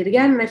to skate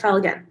again and I fell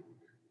again.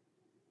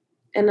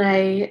 And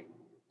I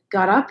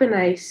got up and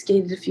I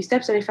skated a few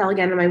steps and I fell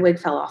again and my wig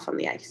fell off on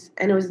the ice.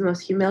 And it was the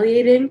most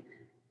humiliating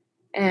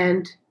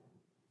and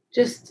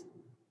just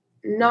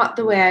not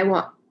the way I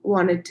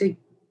wanted to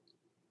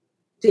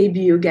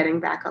debut getting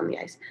back on the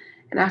ice.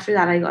 And after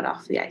that, I got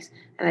off the ice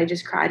and I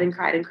just cried and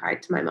cried and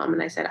cried to my mom.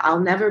 And I said, I'll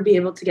never be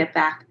able to get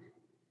back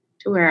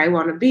to where I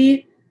want to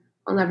be.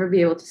 I'll never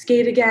be able to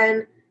skate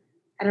again.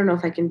 I don't know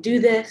if I can do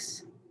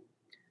this.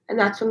 And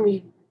that's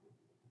when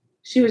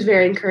she was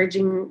very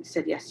encouraging,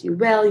 said, yes, you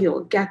will.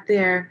 You'll get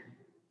there.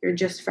 You're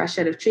just fresh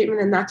out of treatment.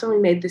 And that's when we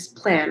made this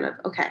plan of,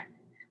 okay,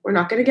 we're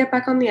not going to get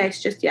back on the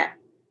ice just yet.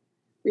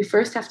 We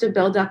first have to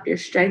build up your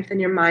strength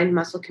and your mind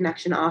muscle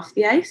connection off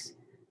the ice,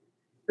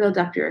 build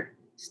up your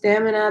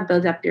stamina,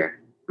 build up your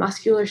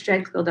muscular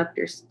strength, build up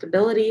your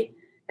stability.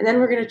 And then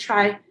we're going to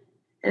try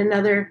in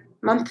another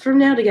month from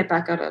now to get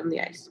back out on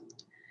the ice.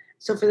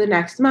 So for the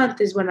next month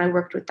is when I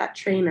worked with that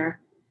trainer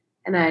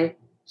and I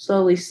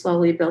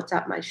slowly built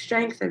up my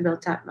strength and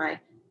built up my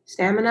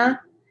stamina.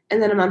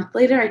 And then a month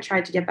later, I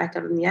tried to get back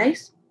out on the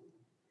ice.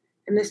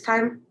 And this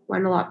time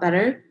went a lot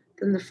better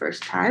than the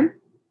first time.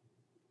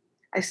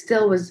 I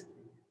still was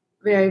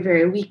very,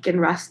 very weak and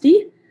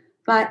rusty,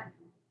 but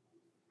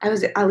I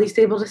was at least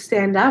able to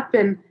stand up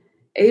and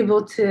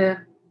able to,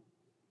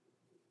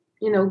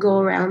 go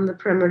around the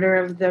perimeter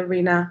of the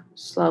arena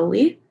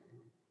slowly.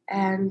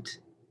 And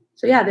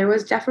so, yeah, there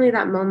was definitely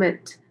that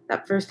moment,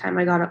 that first time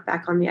I got up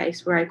back on the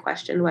ice where I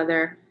questioned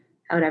whether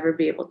I would ever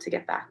be able to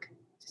get back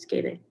to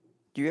skating.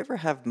 Do you ever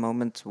have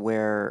moments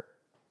where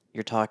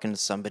you're talking to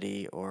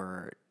somebody,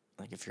 or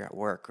like if you're at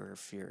work or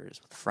if you're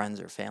with friends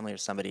or family or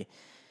somebody,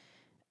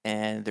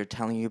 and they're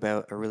telling you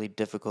about a really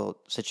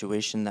difficult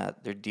situation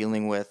that they're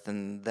dealing with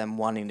and them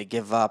wanting to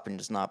give up and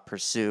just not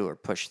pursue or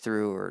push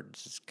through or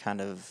just kind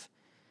of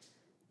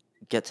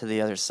get to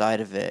the other side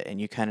of it, and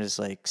you kind of just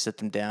like sit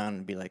them down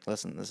and be like,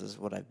 listen, this is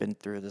what I've been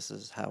through, this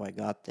is how I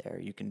got there,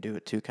 you can do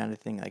it too, kind of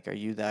thing? Like, are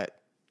you that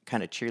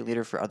kind of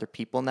cheerleader for other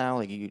people now?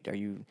 Like, are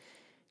you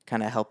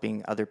kind of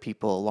helping other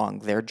people along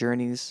their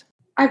journeys?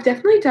 I've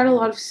definitely done a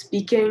lot of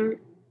speaking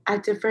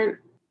at different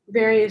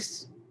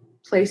various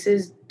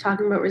places,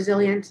 talking about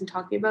resilience and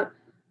talking about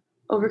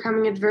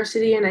overcoming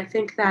adversity. And I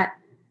think that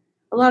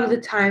a lot of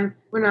the time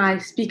when I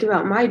speak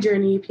about my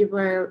journey,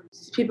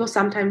 people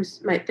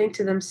sometimes might think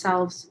to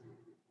themselves,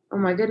 oh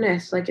my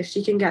goodness, like if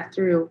she can get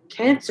through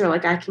cancer,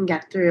 like I can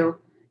get through,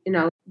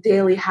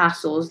 daily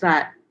hassles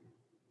that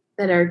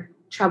are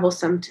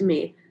troublesome to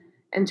me,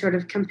 and sort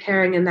of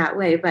comparing in that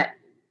way. But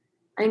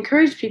I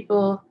encourage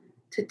people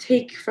to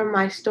take from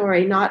my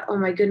story, not, oh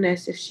my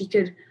goodness, if she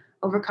could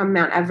overcome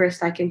Mount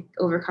Everest, I can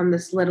overcome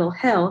this little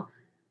hill.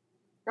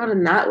 Not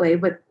in that way,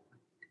 but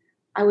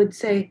I would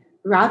say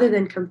rather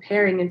than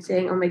comparing and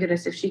saying, oh my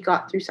goodness, if she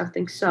got through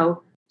something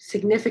so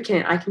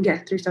significant, I can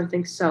get through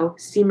something so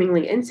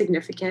seemingly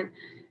insignificant.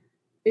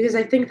 Because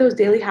I think those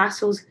daily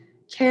hassles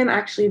can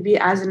actually be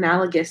as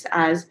analogous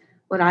as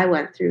what I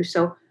went through.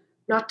 So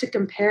not to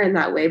compare in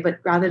that way, but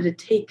rather to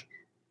take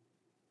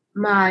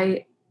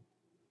my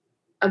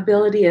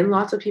ability and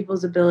lots of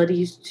people's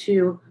abilities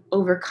to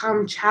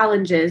overcome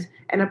challenges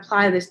and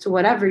apply this to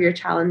whatever your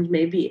challenge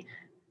may be,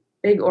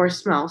 big or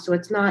small. So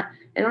it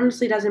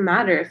honestly doesn't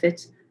matter if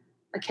it's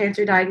a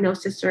cancer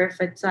diagnosis or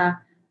if it's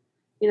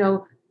you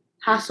know,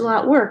 hassle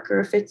at work or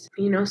if it's,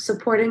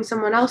 supporting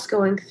someone else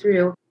going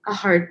through a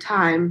hard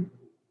time.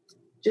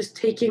 Just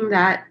taking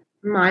that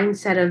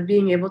mindset of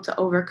being able to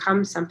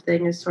overcome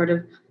something is sort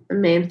of the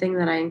main thing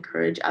that I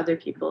encourage other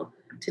people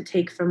to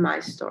take from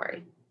my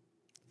story.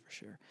 For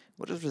sure.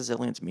 What does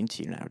resilience mean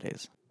to you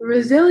nowadays?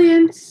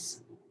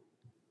 Resilience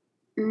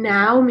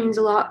now means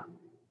a lot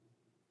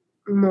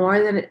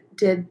more than it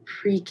did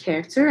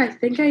pre-cancer. I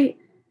think I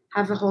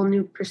have a whole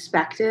new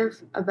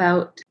perspective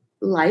about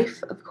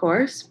life, of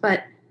course,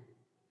 but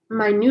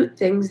minute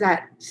things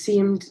that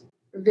seemed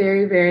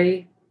very,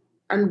 very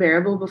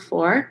unbearable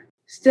before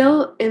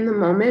still in the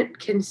moment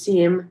can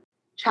seem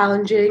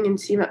challenging and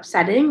seem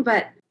upsetting,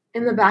 but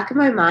in the back of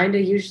my mind, I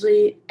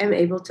usually am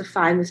able to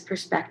find this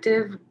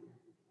perspective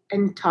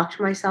and talk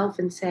to myself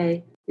and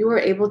say, you were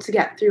able to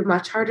get through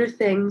much harder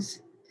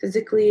things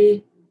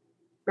physically,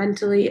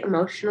 mentally,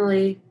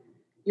 emotionally.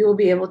 You will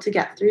be able to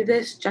get through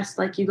this just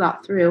like you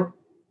got through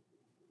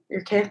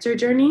your cancer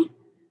journey.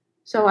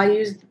 So I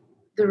use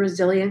the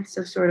resilience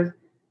of sort of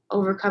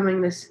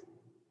overcoming this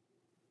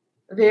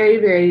very,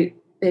 very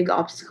big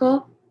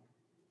obstacle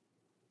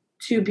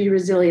to be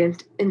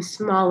resilient in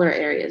smaller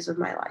areas of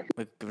my life.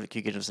 Like, could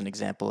you give us an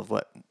example of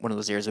what one of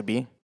those areas would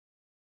be?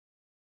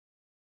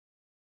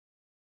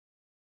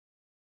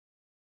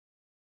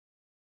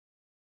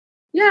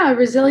 Yeah,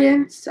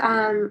 resilience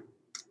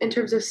in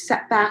terms of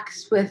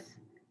setbacks with,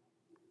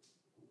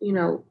 you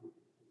know,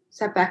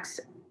 setbacks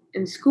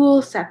in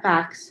school,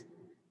 setbacks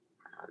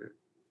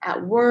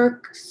at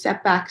work,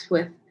 setbacks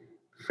with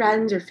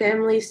friends or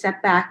family,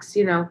 setbacks,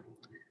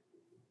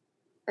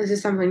 this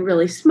is something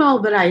really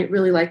small, but I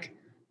really like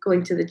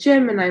going to the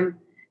gym and I'm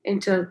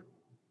into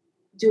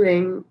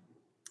doing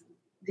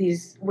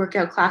these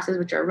workout classes,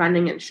 which are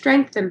running and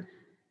strength. And,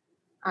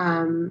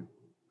 um,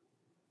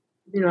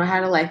 I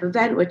had a life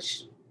event,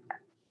 which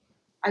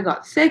I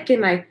got sick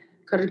and I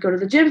couldn't go to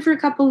the gym for a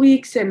couple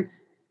weeks. And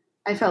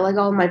I felt like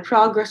all my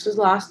progress was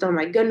lost. Oh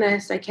my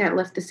goodness, I can't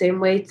lift the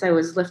same weights I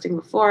was lifting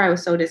before. I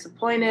was so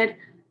disappointed.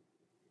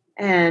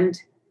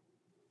 And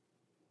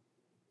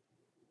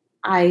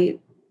I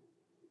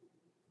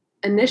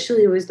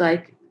initially was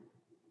like,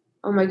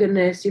 oh my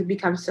goodness, you've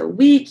become so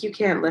weak. You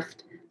can't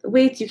lift the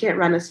weights. You can't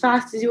run as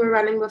fast as you were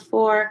running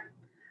before.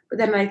 But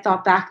then I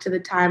thought back to the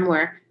time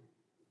where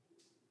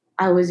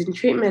I was in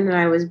treatment and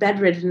I was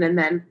bedridden. And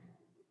then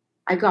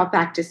I got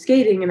back to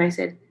skating and I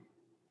said,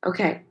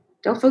 okay,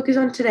 don't focus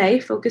on today,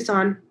 focus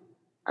on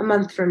a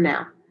month from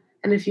now.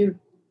 And if you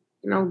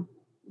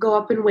go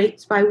up in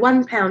weights by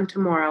 1 pound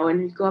tomorrow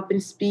and you go up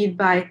in speed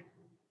by,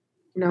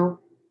 you know,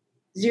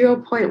 zero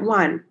point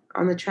 0.1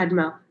 on the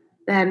treadmill,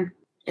 then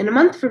in a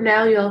month from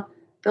now, you'll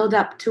build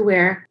up to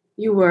where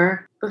you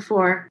were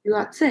before you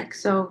got sick.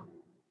 So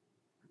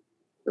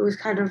it was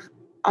kind of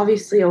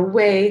obviously a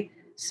way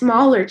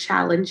smaller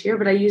challenge here,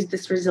 but I used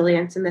this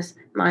resilience and this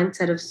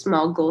mindset of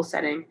small goal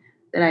setting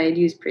that I had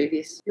used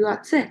previous. You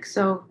got sick,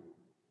 so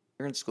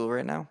You're in school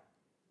right now?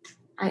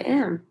 I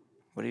am.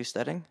 What are you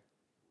studying?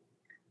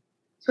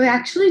 So I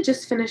actually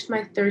just finished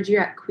my third year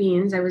at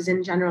Queen's. I was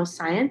in general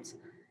science,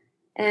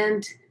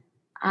 and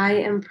I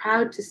am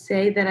proud to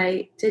say that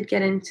I did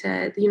get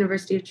into the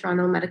University of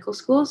Toronto Medical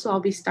School, so I'll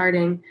be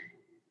starting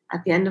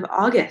at the end of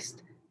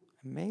August.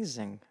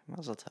 Amazing.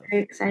 Mazel tov.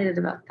 Very excited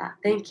about that.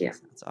 Thank you.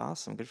 That's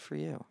awesome. Good for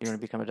you. You want to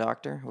become a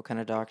doctor? What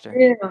kind of doctor?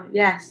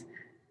 Yes,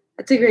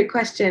 that's a great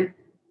question.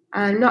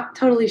 I'm not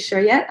totally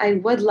sure yet. I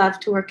would love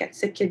to work at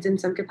Sick Kids in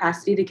some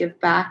capacity to give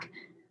back.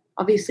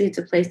 Obviously, it's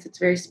a place that's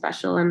very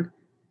special and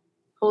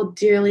hold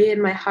dearly in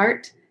my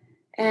heart.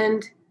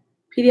 And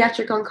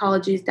pediatric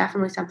oncology is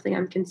definitely something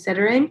I'm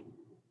considering.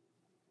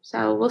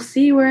 So we'll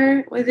see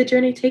where the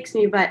journey takes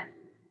me, but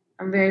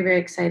I'm very, very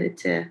excited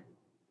to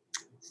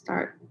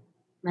start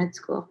med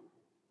school.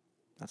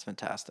 That's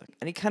fantastic.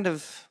 Any kind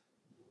of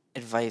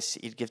advice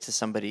you'd give to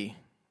somebody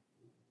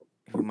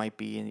who might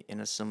be in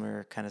a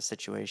similar kind of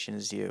situation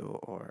as you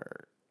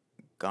or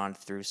gone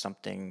through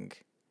something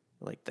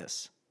like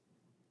this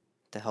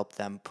to help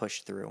them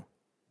push through?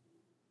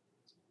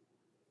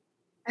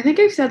 I think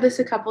I've said this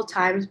a couple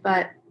times,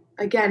 but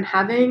again,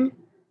 having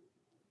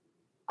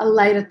a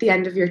light at the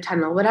end of your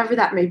tunnel, whatever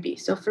that may be.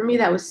 So for me,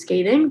 that was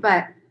skating,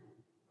 but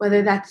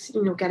whether that's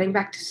getting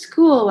back to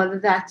school, whether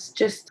that's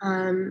just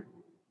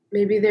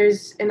maybe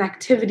there's an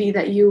activity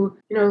that you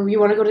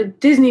want to go to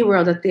Disney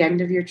World at the end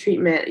of your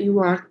treatment. You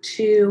want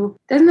to,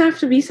 doesn't have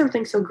to be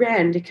something so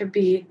grand. It could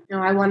be,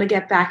 I want to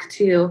get back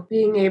to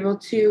being able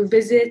to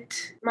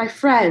visit my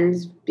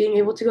friends, being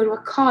able to go to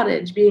a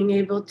cottage, being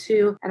able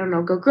to, I don't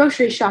know, go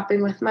grocery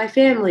shopping with my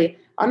family.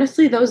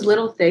 Honestly, those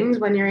little things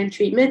when you're in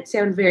treatment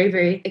sound very,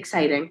 very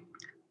exciting.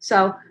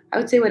 So I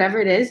would say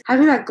whatever it is,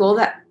 having that goal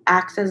that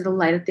acts as the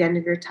light at the end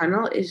of your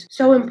tunnel is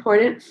so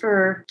important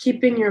for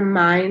keeping your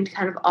mind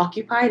kind of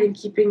occupied and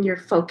keeping your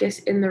focus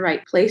in the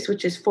right place,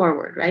 which is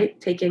forward, right?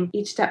 Taking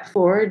each step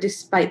forward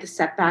despite the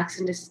setbacks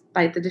and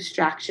despite the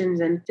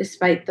distractions and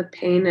despite the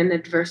pain and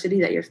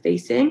adversity that you're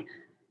facing.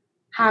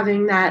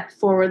 Having that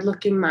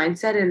forward-looking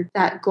mindset and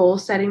that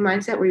goal-setting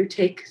mindset where you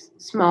take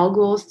small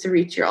goals to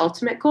reach your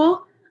ultimate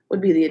goal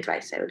would be the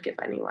advice I would give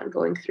anyone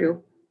going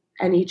through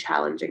any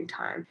challenging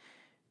time.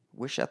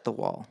 Wish at the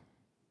wall.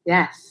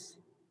 Yes.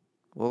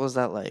 What was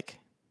that like?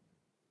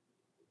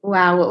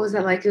 Wow, what was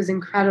that like? It was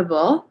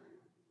incredible.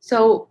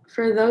 So,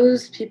 for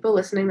those people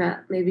listening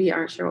that maybe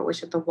aren't sure what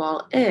Wish at the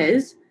Wall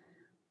is,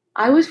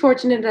 I was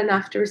fortunate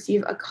enough to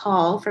receive a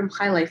call from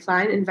High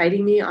Lifeline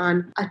inviting me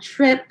on a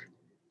trip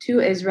to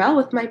Israel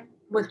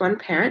with one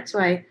parent. So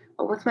I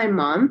went with my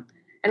mom,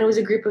 and it was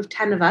a group of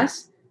 10 of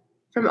us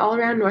from all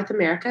around North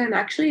America, and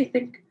actually I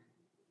think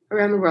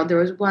around the world. There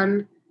was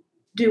one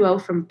duo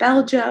from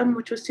Belgium,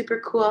 which was super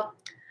cool,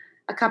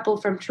 a couple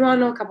from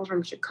Toronto, a couple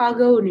from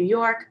Chicago, New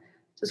York,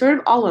 so sort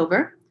of all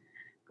over.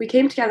 We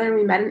came together and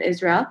we met in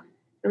Israel.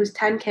 It was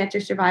 10 cancer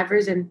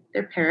survivors and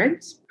their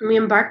parents. And we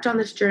embarked on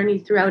this journey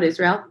throughout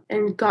Israel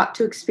and got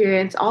to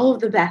experience all of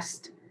the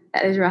best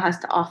that Israel has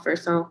to offer.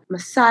 So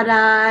Masada,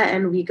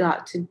 and we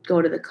got to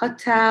go to the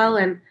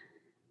Kotel, and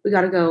we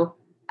got to go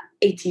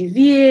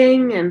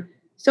ATVing, and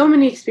so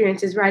many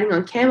experiences, riding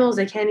on camels.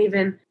 I can't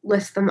even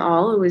list them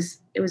all. It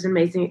was an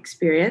amazing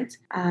experience.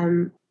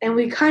 And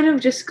we kind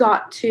of just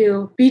got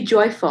to be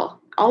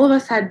joyful. All of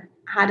us had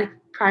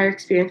prior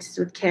experiences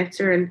with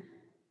cancer and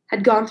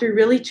had gone through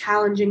really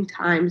challenging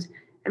times.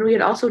 And we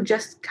had also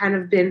just kind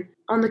of been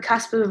on the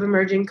cusp of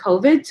emerging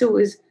COVID. So it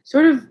was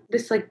sort of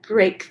this like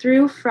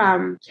breakthrough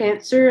from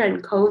cancer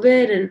and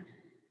COVID, and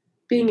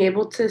being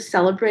able to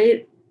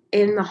celebrate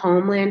in the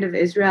homeland of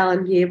Israel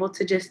and be able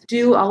to just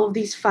do all of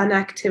these fun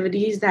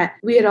activities that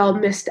we had all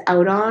missed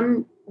out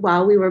on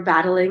while we were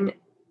battling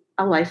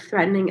a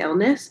life-threatening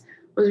illness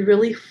was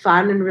really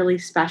fun and really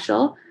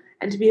special.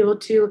 And to be able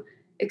to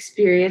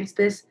experience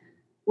this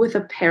with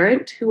a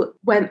parent who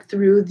went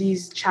through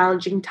these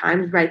challenging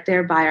times right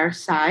there by our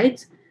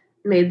sides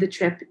made the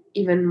trip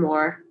even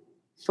more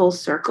full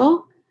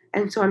circle.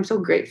 And so I'm so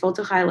grateful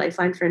to High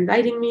Lifeline for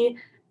inviting me.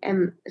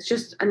 And it's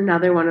just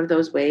another one of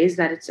those ways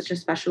that it's such a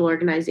special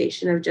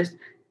organization of just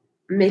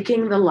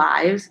making the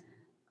lives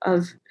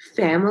of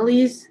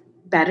families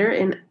better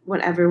in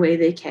whatever way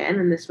they can.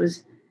 And this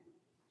was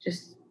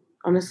just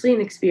honestly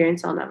an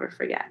experience I'll never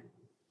forget.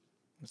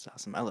 That's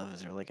awesome. I love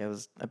Israel.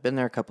 I've been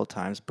there a couple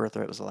times.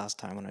 Birthright was the last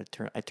time when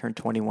I turned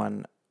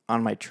 21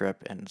 on my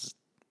trip, and it's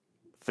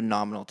a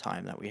phenomenal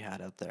time that we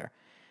had out there.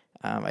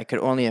 I could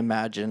only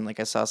imagine. Like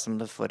I saw some of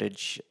the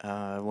footage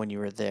when you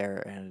were there,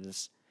 and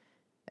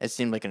it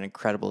seemed like an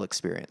incredible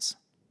experience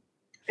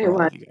It for all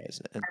was. of you guys.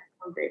 I'm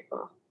so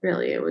grateful.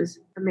 Really, it was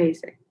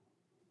amazing.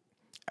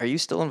 Are you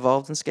still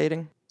involved in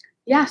skating?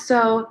 Yeah,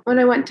 so when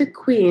I went to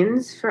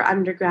Queens for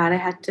undergrad,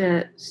 I had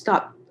to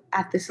stop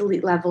at this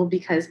elite level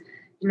because,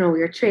 we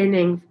were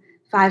training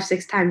 5,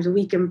 6 times a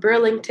week in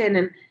Burlington,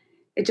 and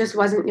it just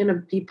wasn't going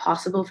to be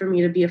possible for me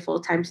to be a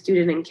full-time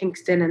student in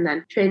Kingston and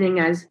then training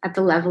as at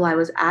the level I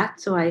was at.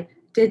 So I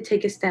did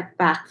take a step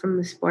back from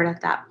the sport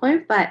at that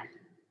point, but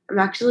I'm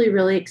actually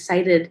really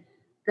excited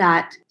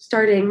that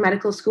starting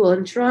medical school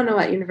in Toronto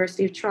at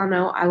University of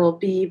Toronto, I will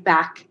be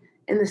back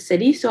in the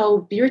city. So I'll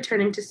be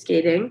returning to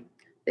skating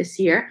this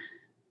year.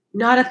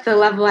 Not at the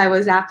level I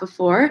was at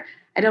before.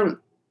 I don't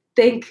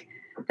think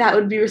that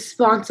would be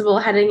responsible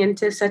heading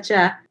into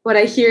what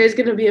I hear is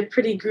going to be a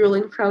pretty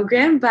grueling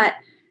program, but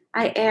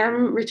I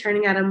am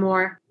returning at a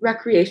more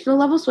recreational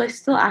level. So I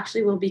still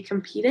actually will be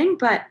competing,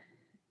 but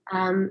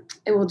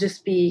it will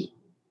just be,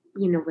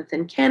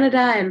 within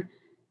Canada and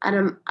at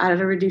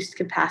a reduced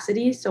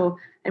capacity. So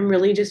I'm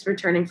really just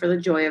returning for the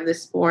joy of the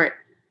sport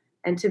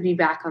and to be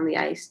back on the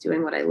ice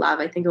doing what I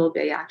love. I think it will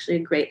be actually a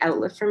great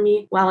outlet for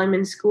me while I'm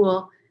in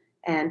school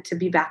and to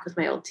be back with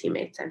my old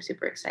teammates. I'm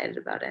super excited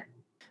about it.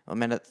 Well,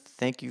 Amanda,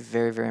 thank you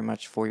very, very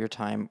much for your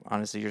time.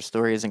 Honestly, your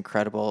story is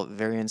incredible,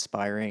 very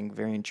inspiring,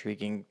 very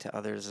intriguing to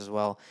others as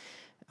well.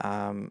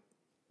 Um,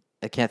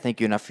 I can't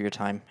thank you enough for your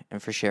time and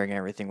for sharing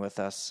everything with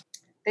us.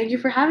 Thank you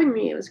for having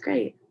me. It was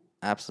great.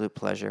 Absolute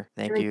pleasure.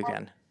 Thank And you again,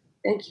 again.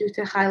 thank you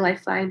to High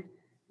Lifeline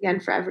again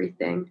for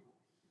everything.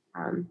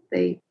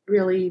 They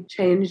really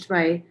changed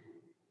my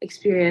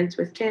experience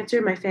with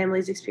cancer, my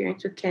family's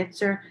experience with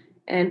cancer,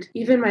 and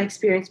even my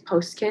experience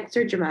post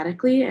cancer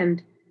dramatically.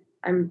 And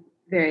I'm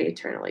very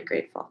eternally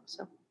grateful.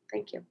 So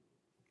thank you.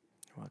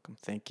 You're welcome.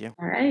 Thank you.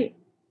 All right.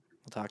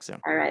 We'll talk soon.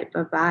 All right.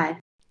 Bye bye.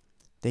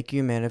 Thank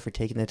you, Amanda, for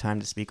taking the time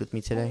to speak with me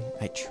today.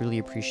 I truly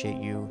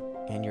appreciate you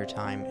and your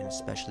time, and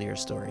especially your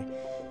story.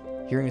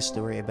 Hearing a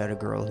story about a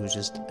girl who's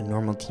just a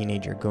normal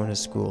teenager going to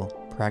school,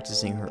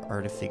 practicing her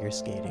art of figure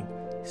skating,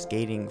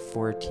 skating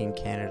for Team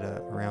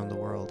Canada around the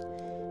world,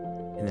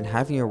 and then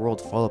having your world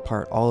fall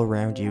apart all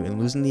around you and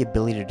losing the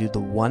ability to do the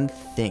one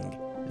thing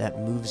that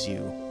moves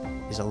you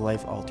is a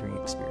life-altering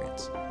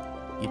experience.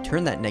 You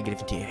turned that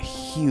negative into a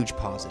huge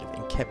positive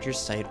and kept your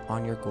sight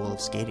on your goal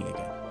of skating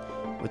again.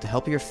 With the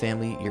help of your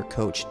family, your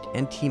coach,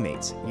 and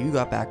teammates, you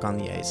got back on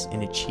the ice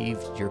and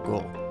achieved your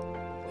goal.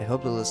 I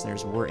hope the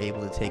listeners were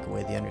able to take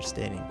away the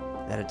understanding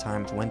that at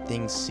times when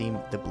things seem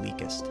the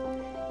bleakest,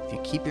 if you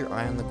keep your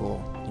eye on the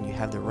goal and you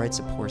have the right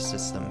support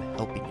system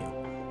helping you,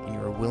 and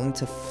you are willing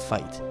to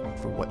fight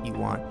for what you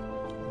want,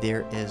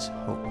 there is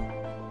hope.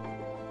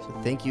 So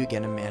thank you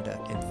again, Amanda,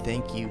 and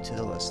thank you to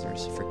the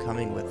listeners for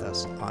coming with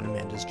us on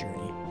Amanda's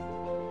journey.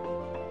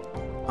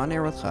 On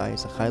Air with Chai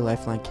is a Chai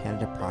Lifeline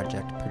Canada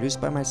project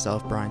produced by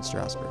myself, Brian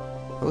Strasberg,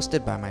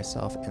 hosted by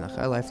myself and the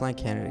Chai Lifeline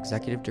Canada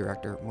Executive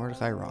Director,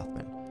 Mordechai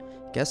Rothman.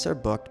 Guests are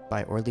booked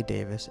by Orly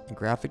Davis, and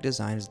graphic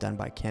design is done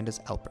by Candace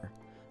Elper.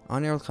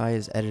 On Air with Chai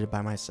is edited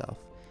by myself,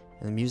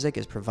 and the music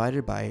is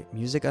provided by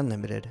Music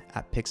Unlimited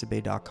at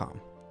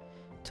pixabay.com.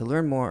 To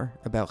learn more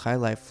about Chai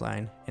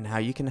Lifeline and how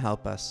you can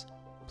help us,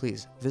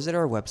 please visit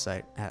our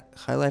website at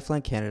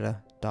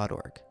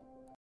chailifelinecanada.org.